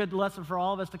 This is a good lesson for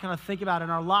all of us to kind of think about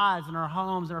in our lives, in our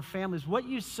homes, in our families. What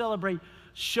you celebrate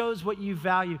shows what you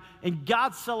value. And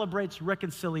God celebrates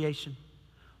reconciliation.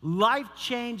 Life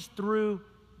changed through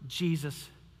Jesus.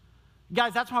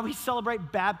 Guys, that's why we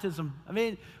celebrate baptism. I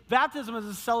mean, baptism is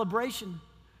a celebration.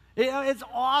 It's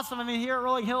awesome. I mean, here at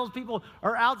Rolling Hills, people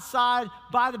are outside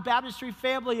by the baptistry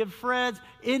family and friends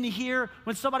in here.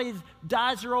 When somebody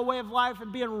dies their old way of life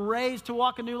and being raised to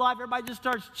walk a new life, everybody just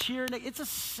starts cheering. It's a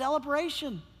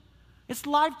celebration. It's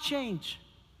life change.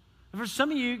 And for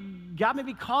some of you, God may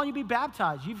be calling you to be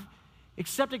baptized. You've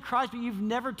accepted Christ, but you've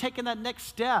never taken that next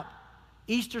step.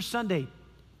 Easter Sunday,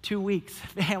 2 weeks.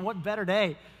 Man, what better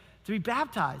day to be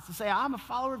baptized, to say, I'm a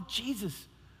follower of Jesus.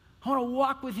 I want to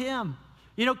walk with him.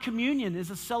 You know, communion is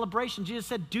a celebration. Jesus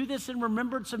said, do this in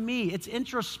remembrance of me. It's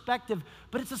introspective,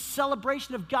 but it's a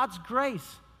celebration of God's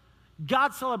grace.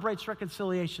 God celebrates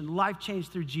reconciliation, life change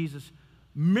through Jesus.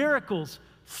 Miracles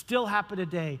still happen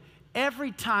today.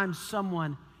 Every time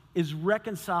someone is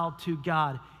reconciled to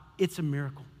God, it's a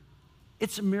miracle.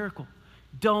 It's a miracle.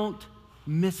 Don't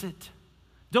miss it.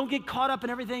 Don't get caught up in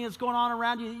everything that's going on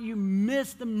around you. You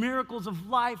miss the miracles of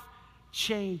life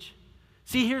change.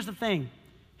 See, here's the thing.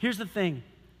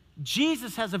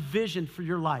 Jesus has a vision for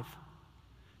your life.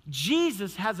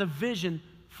 Jesus has a vision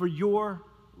for your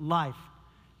life.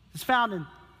 It's found in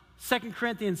 2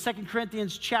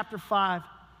 Corinthians chapter 5,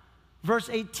 verse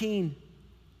 18.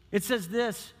 It says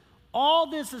this, all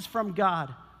this is from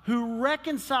God, who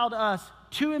reconciled us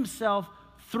to himself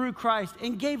through Christ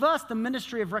and gave us the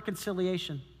ministry of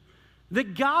reconciliation.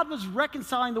 That God was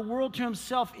reconciling the world to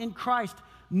himself in Christ,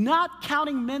 not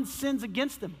counting men's sins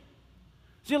against them.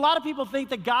 See, a lot of people think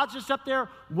that God's just up there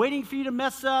waiting for you to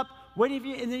mess up, waiting for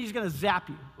you, and then he's going to zap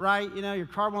you, right? You know, your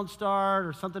car won't start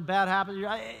or something bad happens.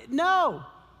 No.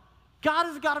 God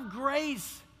is a God of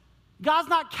grace. God's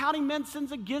not counting men's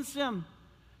sins against him.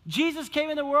 Jesus came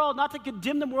in the world not to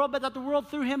condemn the world, but that the world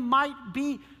through him might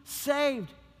be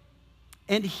saved.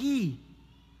 And he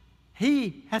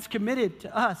has committed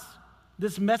to us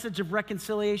this message of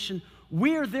reconciliation.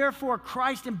 We are therefore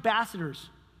Christ's ambassadors.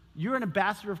 You're an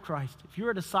ambassador of Christ. If you're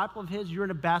a disciple of his, you're an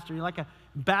ambassador. You're like an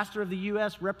ambassador of the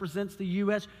U.S., represents the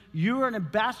U.S. You're an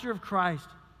ambassador of Christ.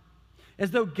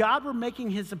 As though God were making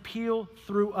his appeal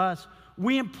through us,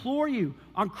 we implore you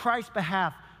on Christ's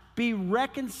behalf, be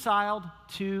reconciled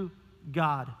to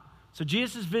God. So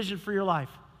Jesus' vision for your life,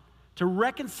 to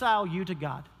reconcile you to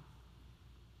God.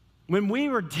 When we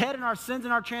were dead in our sins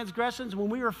and our transgressions, when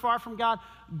we were far from God,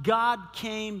 God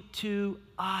came to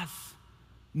us.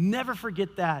 Never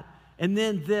forget that. And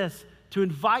then this, to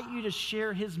invite you to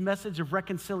share his message of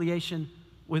reconciliation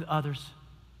with others.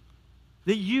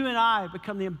 That you and I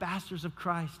become the ambassadors of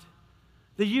Christ.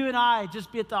 That you and I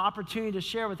just get the opportunity to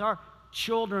share with our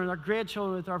children, our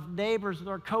grandchildren, with our neighbors, with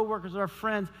our coworkers, with our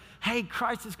friends. Hey,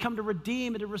 Christ has come to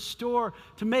redeem and to restore,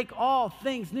 to make all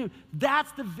things new.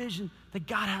 That's the vision that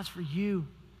God has for you.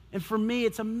 And for me,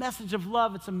 it's a message of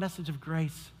love. It's a message of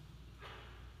grace.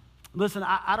 Listen,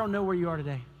 I don't know where you are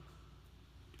today.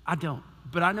 I don't.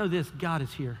 But I know this, God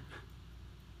is here.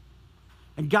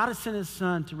 And God has sent his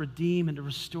son to redeem and to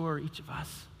restore each of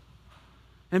us.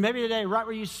 And maybe today, right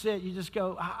where you sit, you just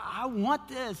go, I want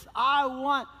this. I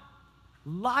want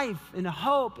life and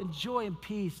hope and joy and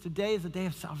peace. Today is a day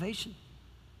of salvation.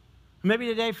 Maybe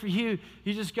today for you,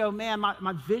 you just go, man,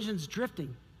 my vision's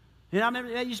drifting. You know,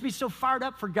 I used to be so fired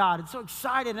up for God and so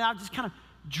excited, and I've just kind of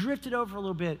drifted over a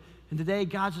little bit. And today,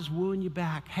 God's just wooing you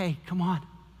back. Hey, come on.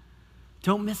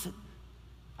 Don't miss it.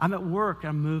 I'm at work,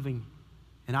 I'm moving,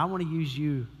 and I want to use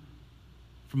you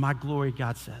for my glory,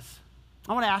 God says.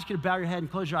 I want to ask you to bow your head and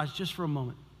close your eyes just for a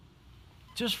moment.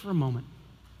 Just for a moment.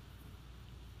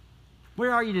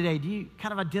 Where are you today? Do you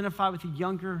kind of identify with the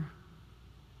younger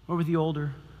or with the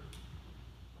older?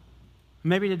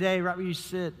 Maybe today, right where you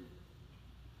sit,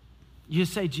 you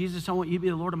just say, Jesus, I want you to be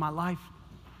the Lord of my life.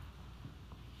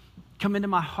 Come into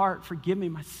my heart, forgive me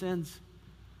my sins.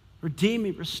 Redeem me,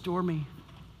 restore me.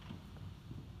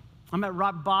 I'm at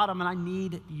rock bottom and I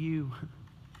need you.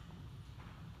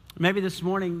 Maybe this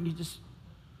morning you just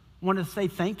want to say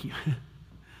thank you.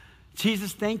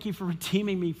 Jesus, thank you for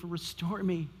redeeming me, for restoring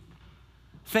me.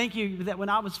 Thank you that when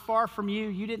I was far from you,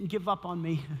 you didn't give up on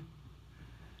me.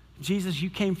 Jesus, you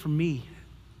came for me.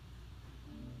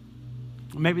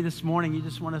 Maybe this morning you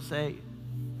just want to say,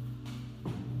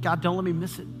 God, don't let me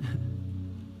miss it.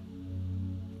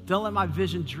 Don't let my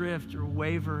vision drift or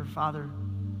waver, Father.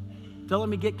 Don't let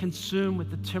me get consumed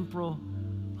with the temporal.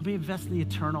 Let me invest in the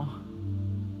eternal.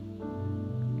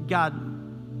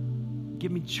 God,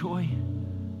 give me joy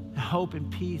and hope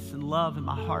and peace and love in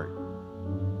my heart.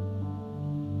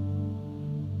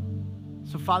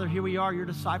 So, Father, here we are, your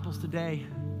disciples today.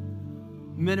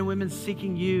 Men and women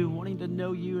seeking you, wanting to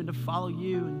know you and to follow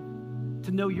you and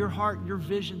to know your heart, your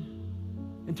vision,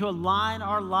 and to align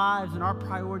our lives and our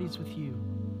priorities with you.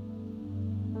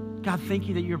 God, thank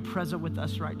you that you're present with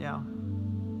us right now.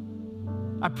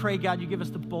 I pray, God, you give us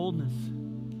the boldness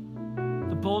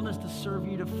to serve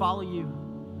you, to follow you.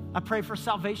 I pray for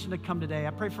salvation to come today. I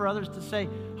pray for others to say,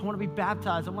 I want to be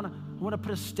baptized. I want to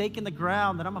put a stake in the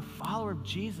ground that I'm a follower of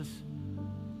Jesus.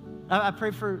 I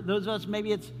pray for those of us,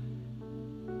 maybe it's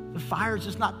the fire is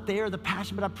just not there, the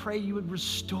passion, but I pray you would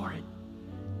restore it.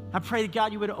 I pray that,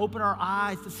 God, you would open our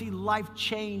eyes to see life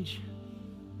change.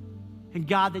 And,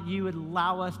 God, that you would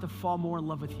allow us to fall more in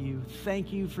love with you.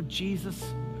 Thank you for Jesus.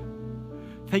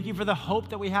 Thank you for the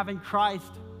hope that we have in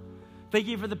Christ. Thank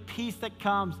you for the peace that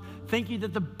comes. Thank you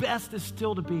that the best is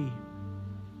still to be.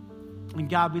 And,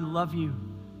 God, we love you.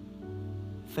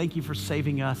 Thank you for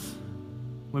saving us.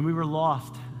 When we were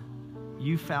lost,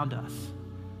 you found us.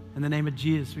 In the name of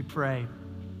Jesus, we pray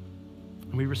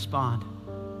and we respond.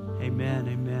 Amen,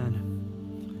 amen.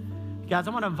 Guys,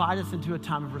 I want to invite us into a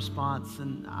time of response.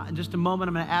 And in just a moment,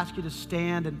 I'm going to ask you to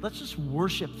stand and let's just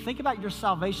worship. Think about your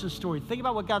salvation story. Think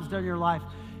about what God's done in your life.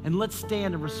 And let's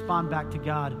stand and respond back to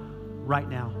God right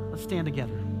now. Let's stand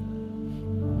together.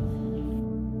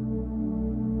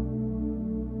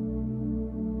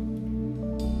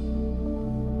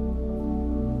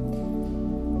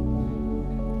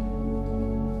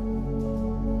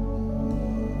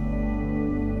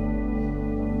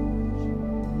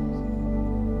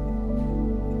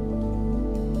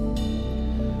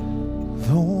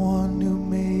 The one who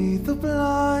made the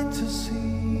blind to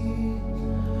see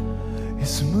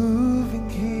is moving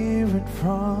here in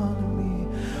front of me,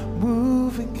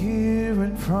 moving here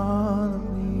in front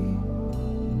of me.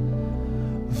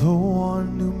 The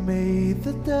one who made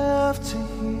the deaf to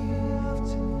hear,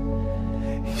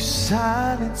 he's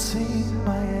silencing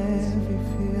my every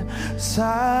fear,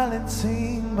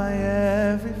 silencing my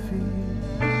every fear.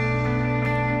 I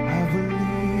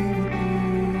believe in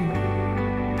you.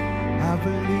 I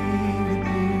believe in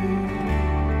you.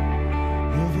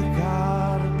 You're the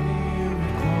God of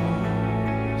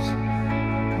miracles.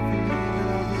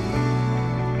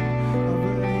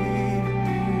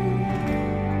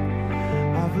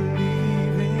 I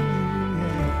believe in you.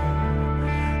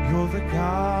 Yeah. You're the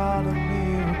God of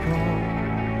miracles.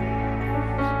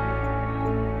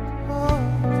 Oh,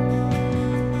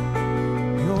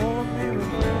 you're a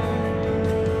miracle.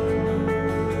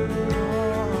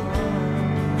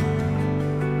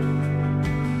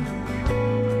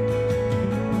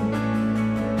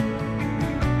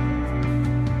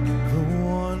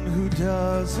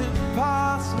 Does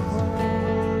impossible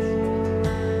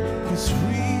is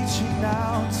reaching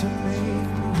out to make me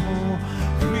whole,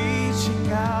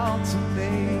 reaching out to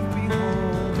make me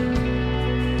whole.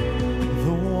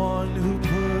 The one who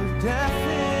put death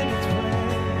in its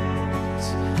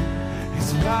place,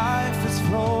 his life is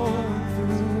flowing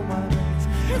through my veins,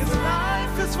 his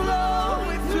life is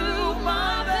flowing through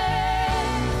my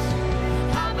veins.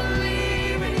 I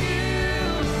believe in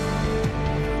you.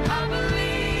 I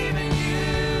believe in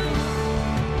you.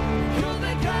 You're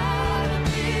the God of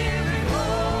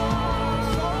miracles.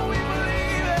 Oh, we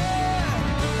believe it.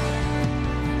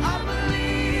 I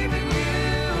believe in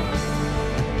you.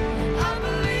 I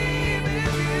believe in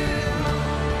you.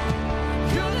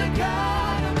 You're the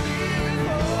God of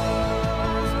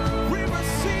miracles. We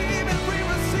receive it. We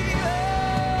receive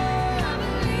it.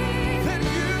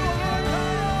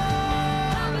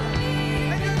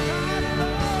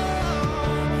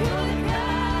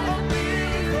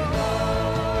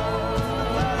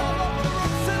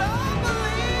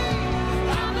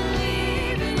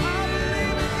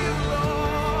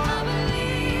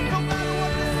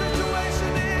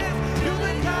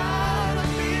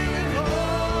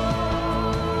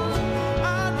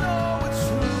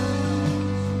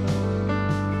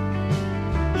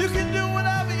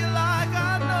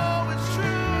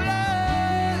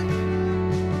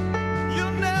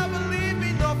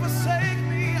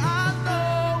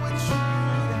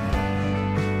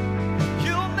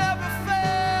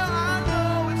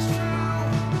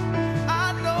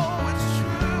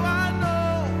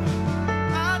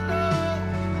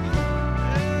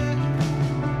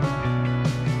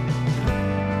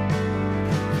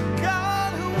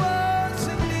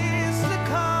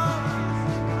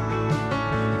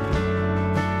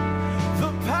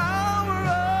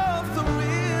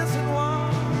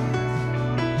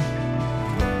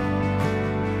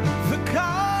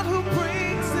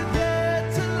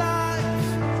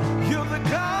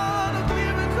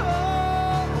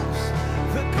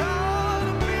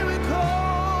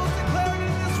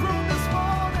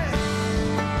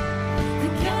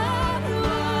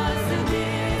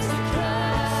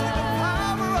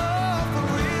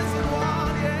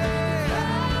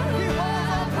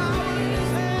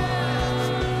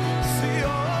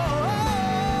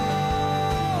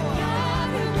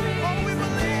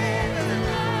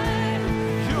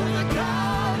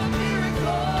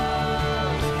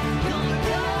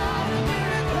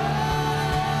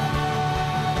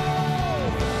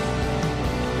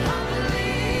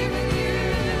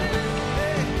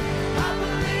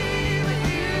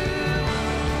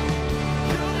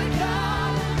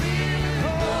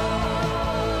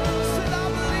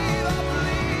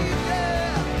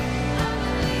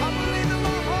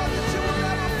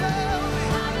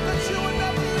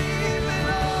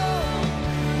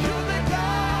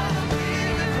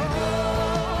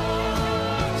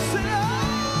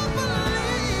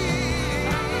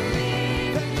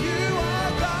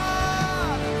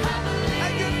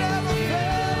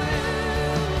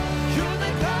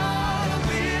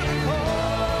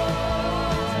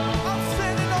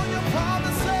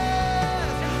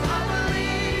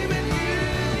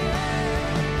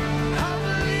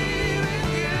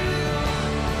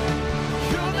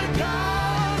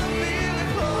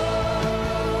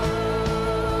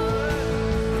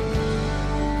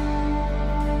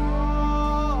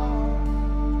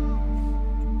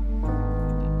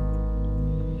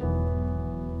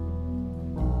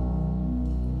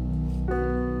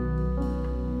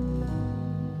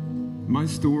 My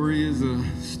story is a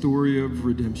story of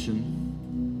redemption.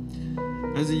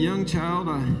 As a young child,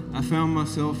 I found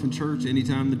myself in church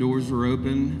anytime the doors were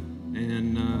open,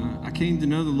 and I came to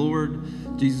know the Lord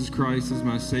Jesus Christ as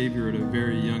my Savior at a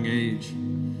very young age.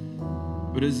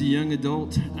 But as a young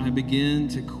adult, I began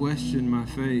to question my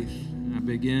faith. I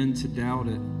began to doubt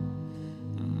it.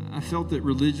 I felt that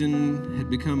religion had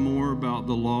become more about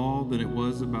the law than it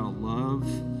was about love,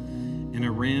 and I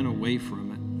ran away from it.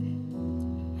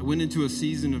 I went into a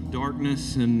season of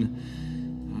darkness, and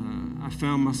I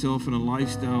found myself in a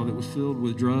lifestyle that was filled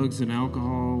with drugs and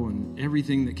alcohol and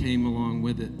everything that came along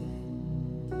with it.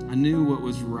 I knew what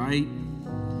was right,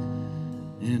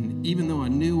 and even though I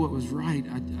knew what was right,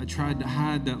 I tried to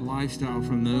hide that lifestyle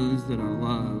from those that I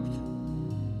loved.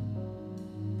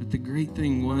 But the great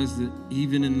thing was that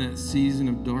even in that season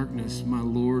of darkness, my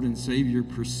Lord and Savior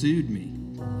pursued me.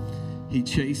 He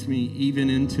chased me even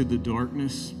into the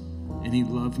darkness, and He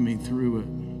loved me through it.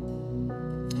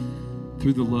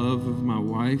 Through the love of my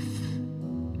wife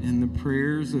and the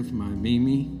prayers of my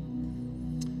Mimi.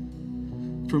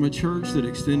 From a church that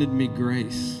extended me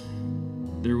grace,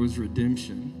 there was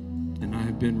redemption, and I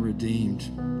have been redeemed.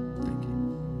 Thank you.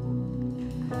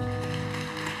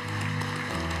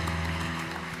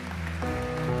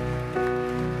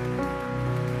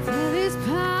 There is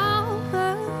power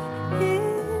in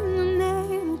the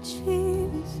name of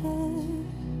Jesus.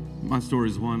 My story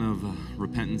is one of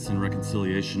repentance and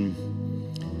reconciliation.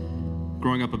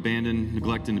 Growing up abandoned,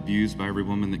 neglected, and abused by every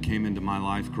woman that came into my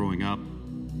life growing up,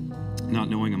 not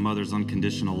knowing a mother's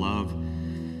unconditional love,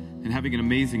 and having an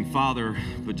amazing father,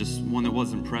 but just one that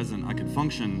wasn't present. I could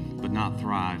function, but not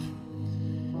thrive.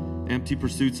 Empty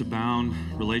pursuits abound,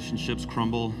 relationships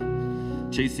crumble,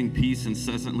 chasing peace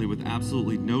incessantly with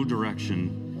absolutely no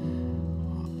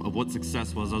direction of what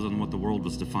success was other than what the world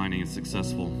was defining as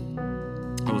successful.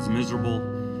 I was miserable,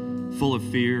 full of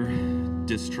fear,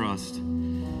 distrust,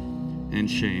 and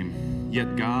shame.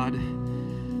 Yet God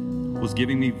was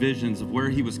giving me visions of where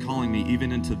He was calling me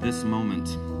even into this moment,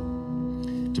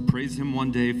 to praise Him one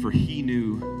day, for He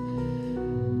knew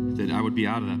that I would be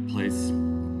out of that place,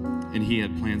 and He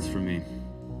had plans for me.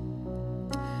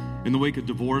 In the wake of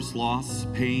divorce, loss,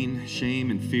 pain,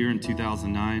 shame, and fear in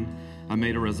 2009, I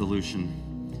made a resolution.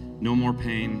 No more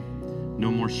pain,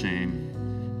 no more shame,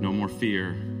 no more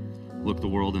fear. Look the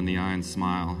world in the eye and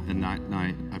smile. And that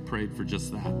night, I prayed for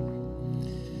just that.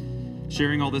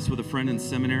 Sharing all this with a friend in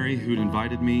seminary who'd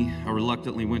invited me, I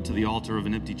reluctantly went to the altar of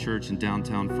an empty church in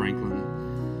downtown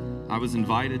Franklin. I was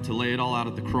invited to lay it all out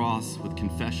at the cross with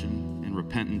confession and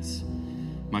repentance.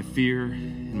 My fear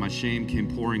and my shame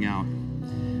came pouring out.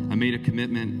 I made a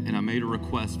commitment and I made a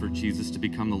request for Jesus to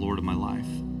become the Lord of my life.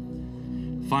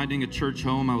 Finding a church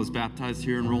home, I was baptized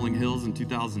here in Rolling Hills in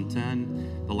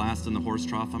 2010, the last in the horse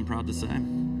trough, I'm proud to say.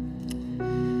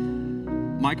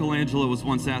 Michelangelo was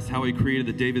once asked how he created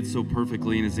the David so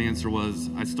perfectly, and his answer was,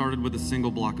 I started with a single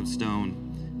block of stone,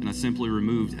 and I simply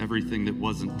removed everything that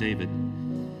wasn't David.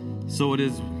 So it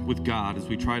is with God as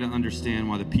we try to understand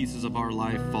why the pieces of our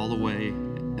life fall away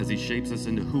as He shapes us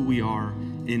into who we are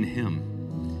in Him.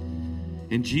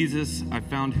 In Jesus, I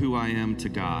found who I am to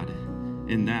God.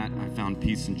 In that, I found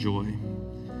peace and joy.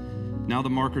 Now the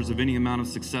markers of any amount of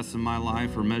success in my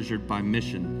life are measured by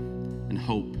mission and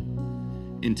hope,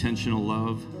 intentional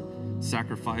love,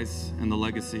 sacrifice, and the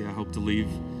legacy I hope to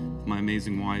leave with my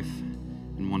amazing wife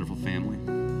and wonderful family.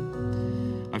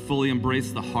 I fully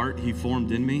embrace the heart He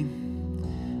formed in me,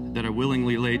 that I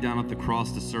willingly lay down at the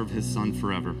cross to serve His Son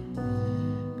forever.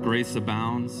 Grace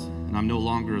abounds, and I'm no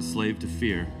longer a slave to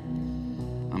fear.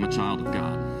 I'm a child of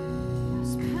God.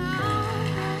 There's power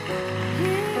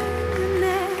in the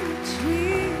name of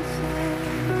Jesus.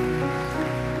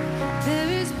 There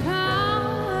is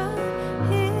power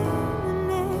in the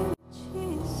name of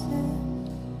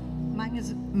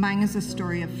Jesus. Mine is a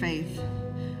story of faith.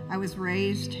 I was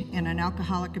raised in an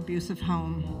alcoholic, abusive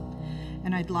home,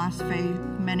 and I'd lost faith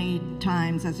many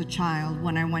times as a child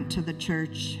when I went to the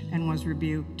church and was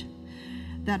rebuked.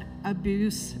 That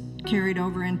abuse carried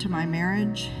over into my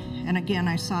marriage, and again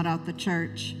I sought out the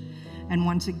church, and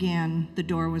once again the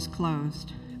door was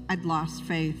closed. I'd lost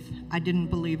faith. I didn't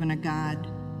believe in a God.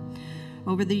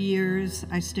 Over the years,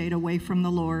 I stayed away from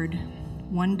the Lord.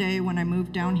 One day when I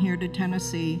moved down here to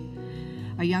Tennessee,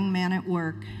 a young man at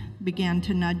work began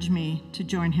to nudge me to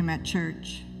join him at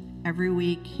church. Every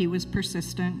week, he was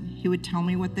persistent. He would tell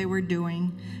me what they were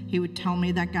doing. He would tell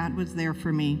me that God was there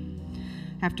for me.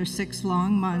 After 6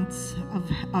 long months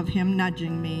of him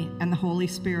nudging me and the Holy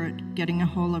Spirit getting a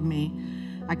hold of me,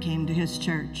 I came to his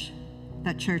church.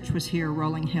 That church was here,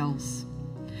 Rolling Hills.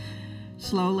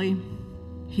 Slowly,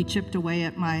 he chipped away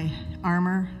at my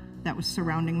armor, that was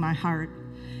surrounding my heart,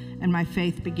 and my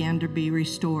faith began to be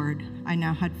restored. I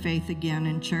now had faith again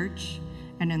in church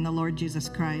and in the Lord Jesus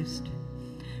Christ.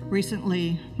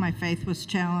 Recently, my faith was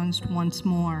challenged once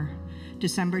more.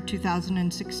 December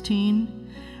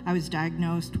 2016, I was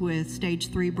diagnosed with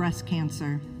stage 3 breast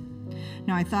cancer.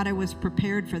 Now, I thought I was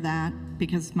prepared for that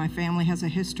because my family has a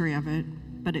history of it,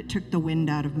 but it took the wind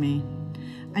out of me.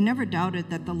 I never doubted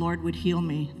that the Lord would heal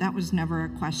me. That was never a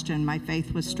question. My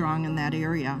faith was strong in that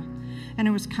area, and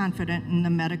I was confident in the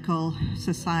medical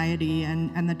society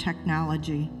and the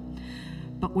technology.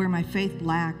 But where my faith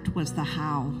lacked was the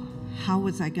how. How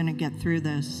was I going to get through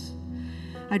this?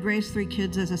 I'd raised 3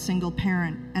 kids as a single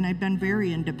parent, and I'd been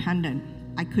very independent.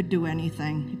 I could do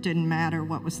anything. It didn't matter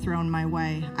what was thrown my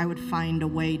way. I would find a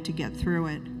way to get through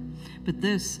it. But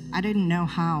this, I didn't know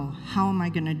how. How am I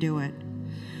going to do it?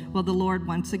 Well, the Lord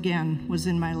once again was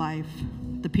in my life.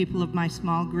 The people of my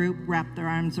small group wrapped their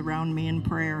arms around me in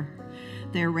prayer.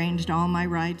 They arranged all my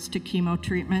rides to chemo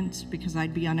treatments because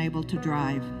I'd be unable to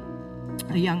drive.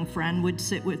 A young friend would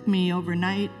sit with me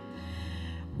overnight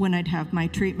when I'd have my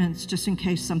treatments just in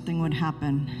case something would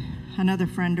happen. Another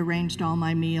friend arranged all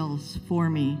my meals for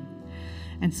me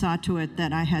and saw to it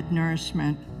that I had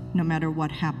nourishment no matter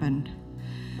what happened.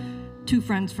 2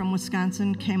 friends from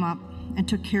Wisconsin came up and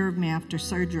took care of me after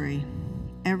surgery.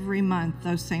 Every month,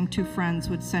 those same 2 friends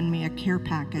would send me a care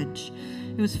package.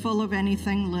 It was full of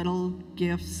anything little,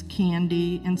 gifts,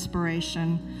 candy,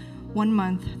 inspiration. One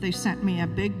month, they sent me a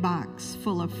big box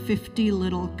full of 50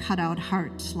 little cutout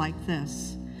hearts like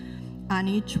this. On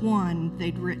each one,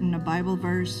 they'd written a Bible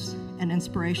verse, an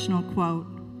inspirational quote,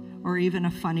 or even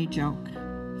a funny joke.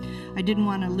 I didn't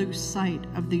want to lose sight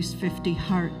of these 50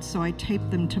 hearts, so I taped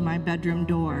them to my bedroom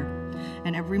door.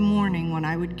 And every morning when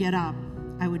I would get up,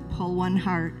 I would pull one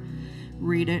heart,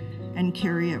 read it, and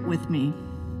carry it with me.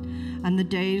 On the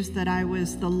days that I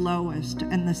was the lowest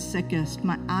and the sickest,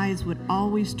 my eyes would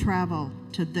always travel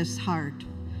to this heart.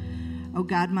 O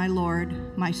God, my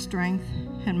Lord, my strength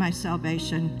and my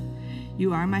salvation,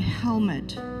 you are my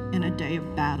helmet in a day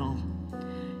of battle.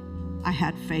 I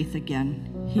had faith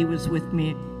again. He was with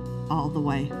me all the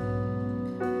way.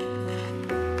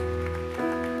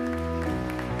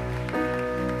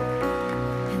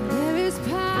 And there is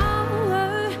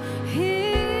power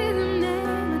in the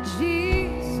name of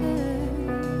Jesus.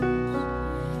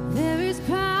 There is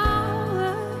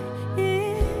power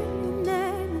in the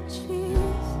name of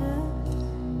Jesus.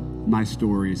 My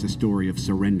story is a story of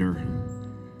surrender.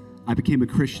 I became a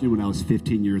Christian when I was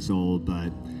 15 years old,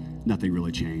 but nothing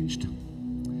really changed.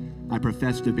 I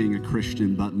professed to being a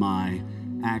Christian, but my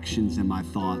actions and my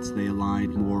thoughts, they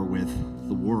aligned more with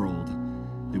the world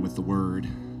than with the Word.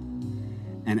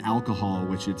 And alcohol,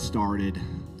 which had started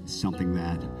something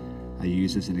that I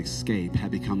used as an escape,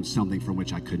 had become something from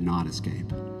which I could not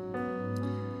escape.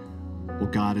 Well,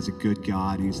 God is a good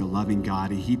God. He's a loving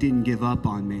God. And He didn't give up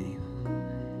on me,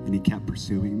 and He kept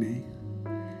pursuing me.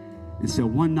 And so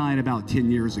one night about 10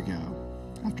 years ago,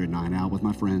 after a night out with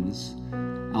my friends,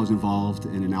 I was involved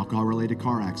in an alcohol-related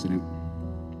car accident.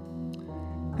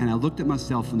 And I looked at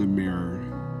myself in the mirror,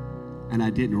 and I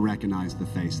didn't recognize the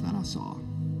face that I saw.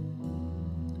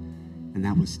 And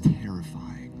that was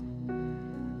terrifying.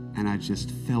 And I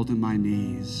just fell to my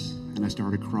knees, and I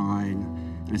started crying.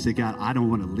 And I said, God, I don't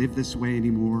want to live this way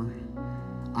anymore.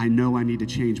 I know I need to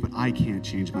change, but I can't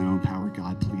change my own power.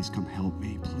 God, please come help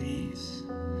me, please.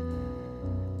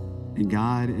 And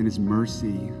God, in His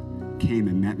mercy, came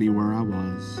and met me where I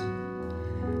was.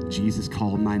 Jesus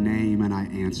called my name, and I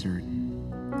answered.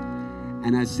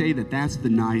 And I say that that's the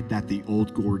night that the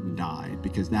old Gordon died,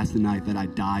 because that's the night that I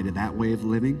died to that way of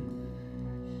living.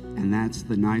 And that's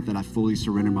the night that I fully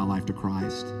surrendered my life to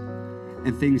Christ.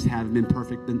 And things haven't been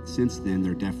perfect since then.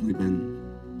 There have definitely been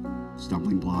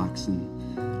stumbling blocks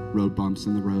and road bumps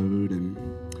in the road.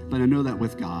 But I know that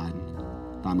with God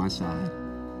by my side,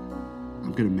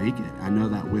 I'm going to make it. I know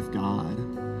that with God,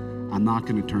 I'm not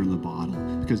going to turn the bottle,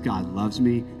 because God loves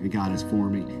me and God is for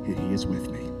me and He is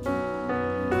with me.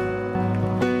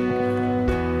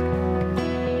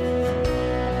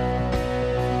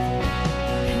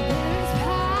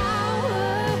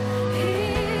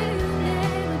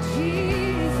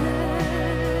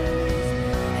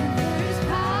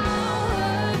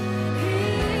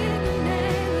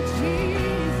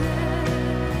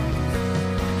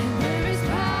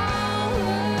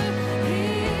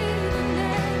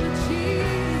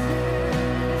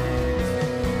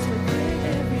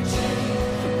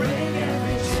 Break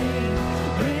every chain,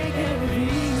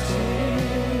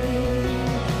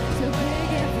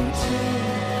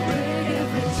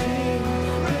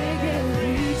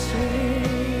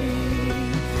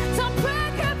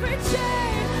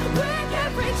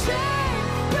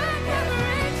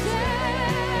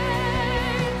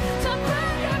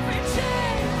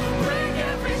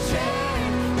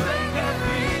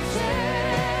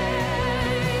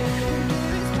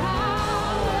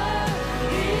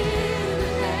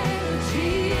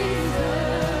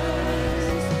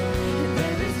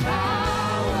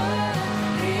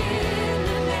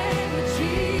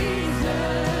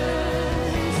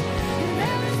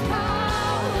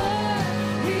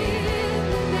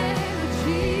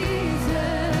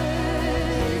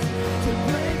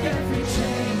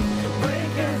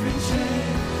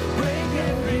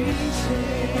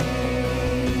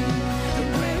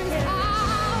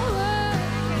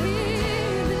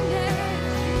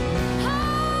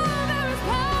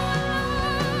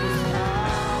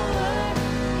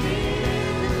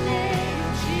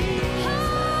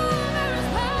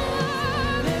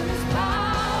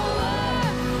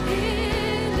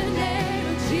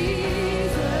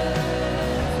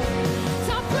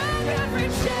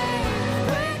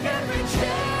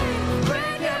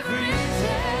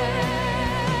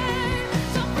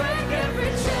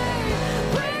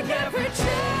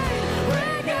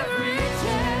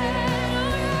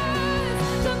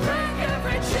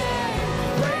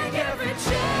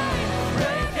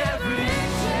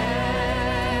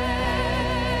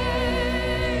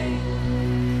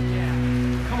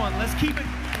 keep it.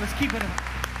 Let's keep it.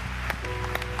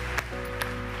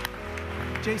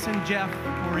 Jason, Jeff,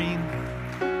 Maureen,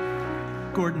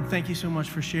 Gordon, thank you so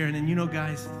much for sharing. And you know,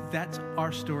 guys, that's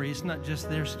our story. It's not just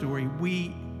their story.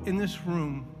 We, in this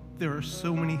room, there are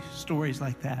so many stories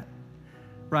like that,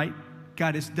 right?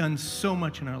 God has done so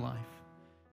much in our life.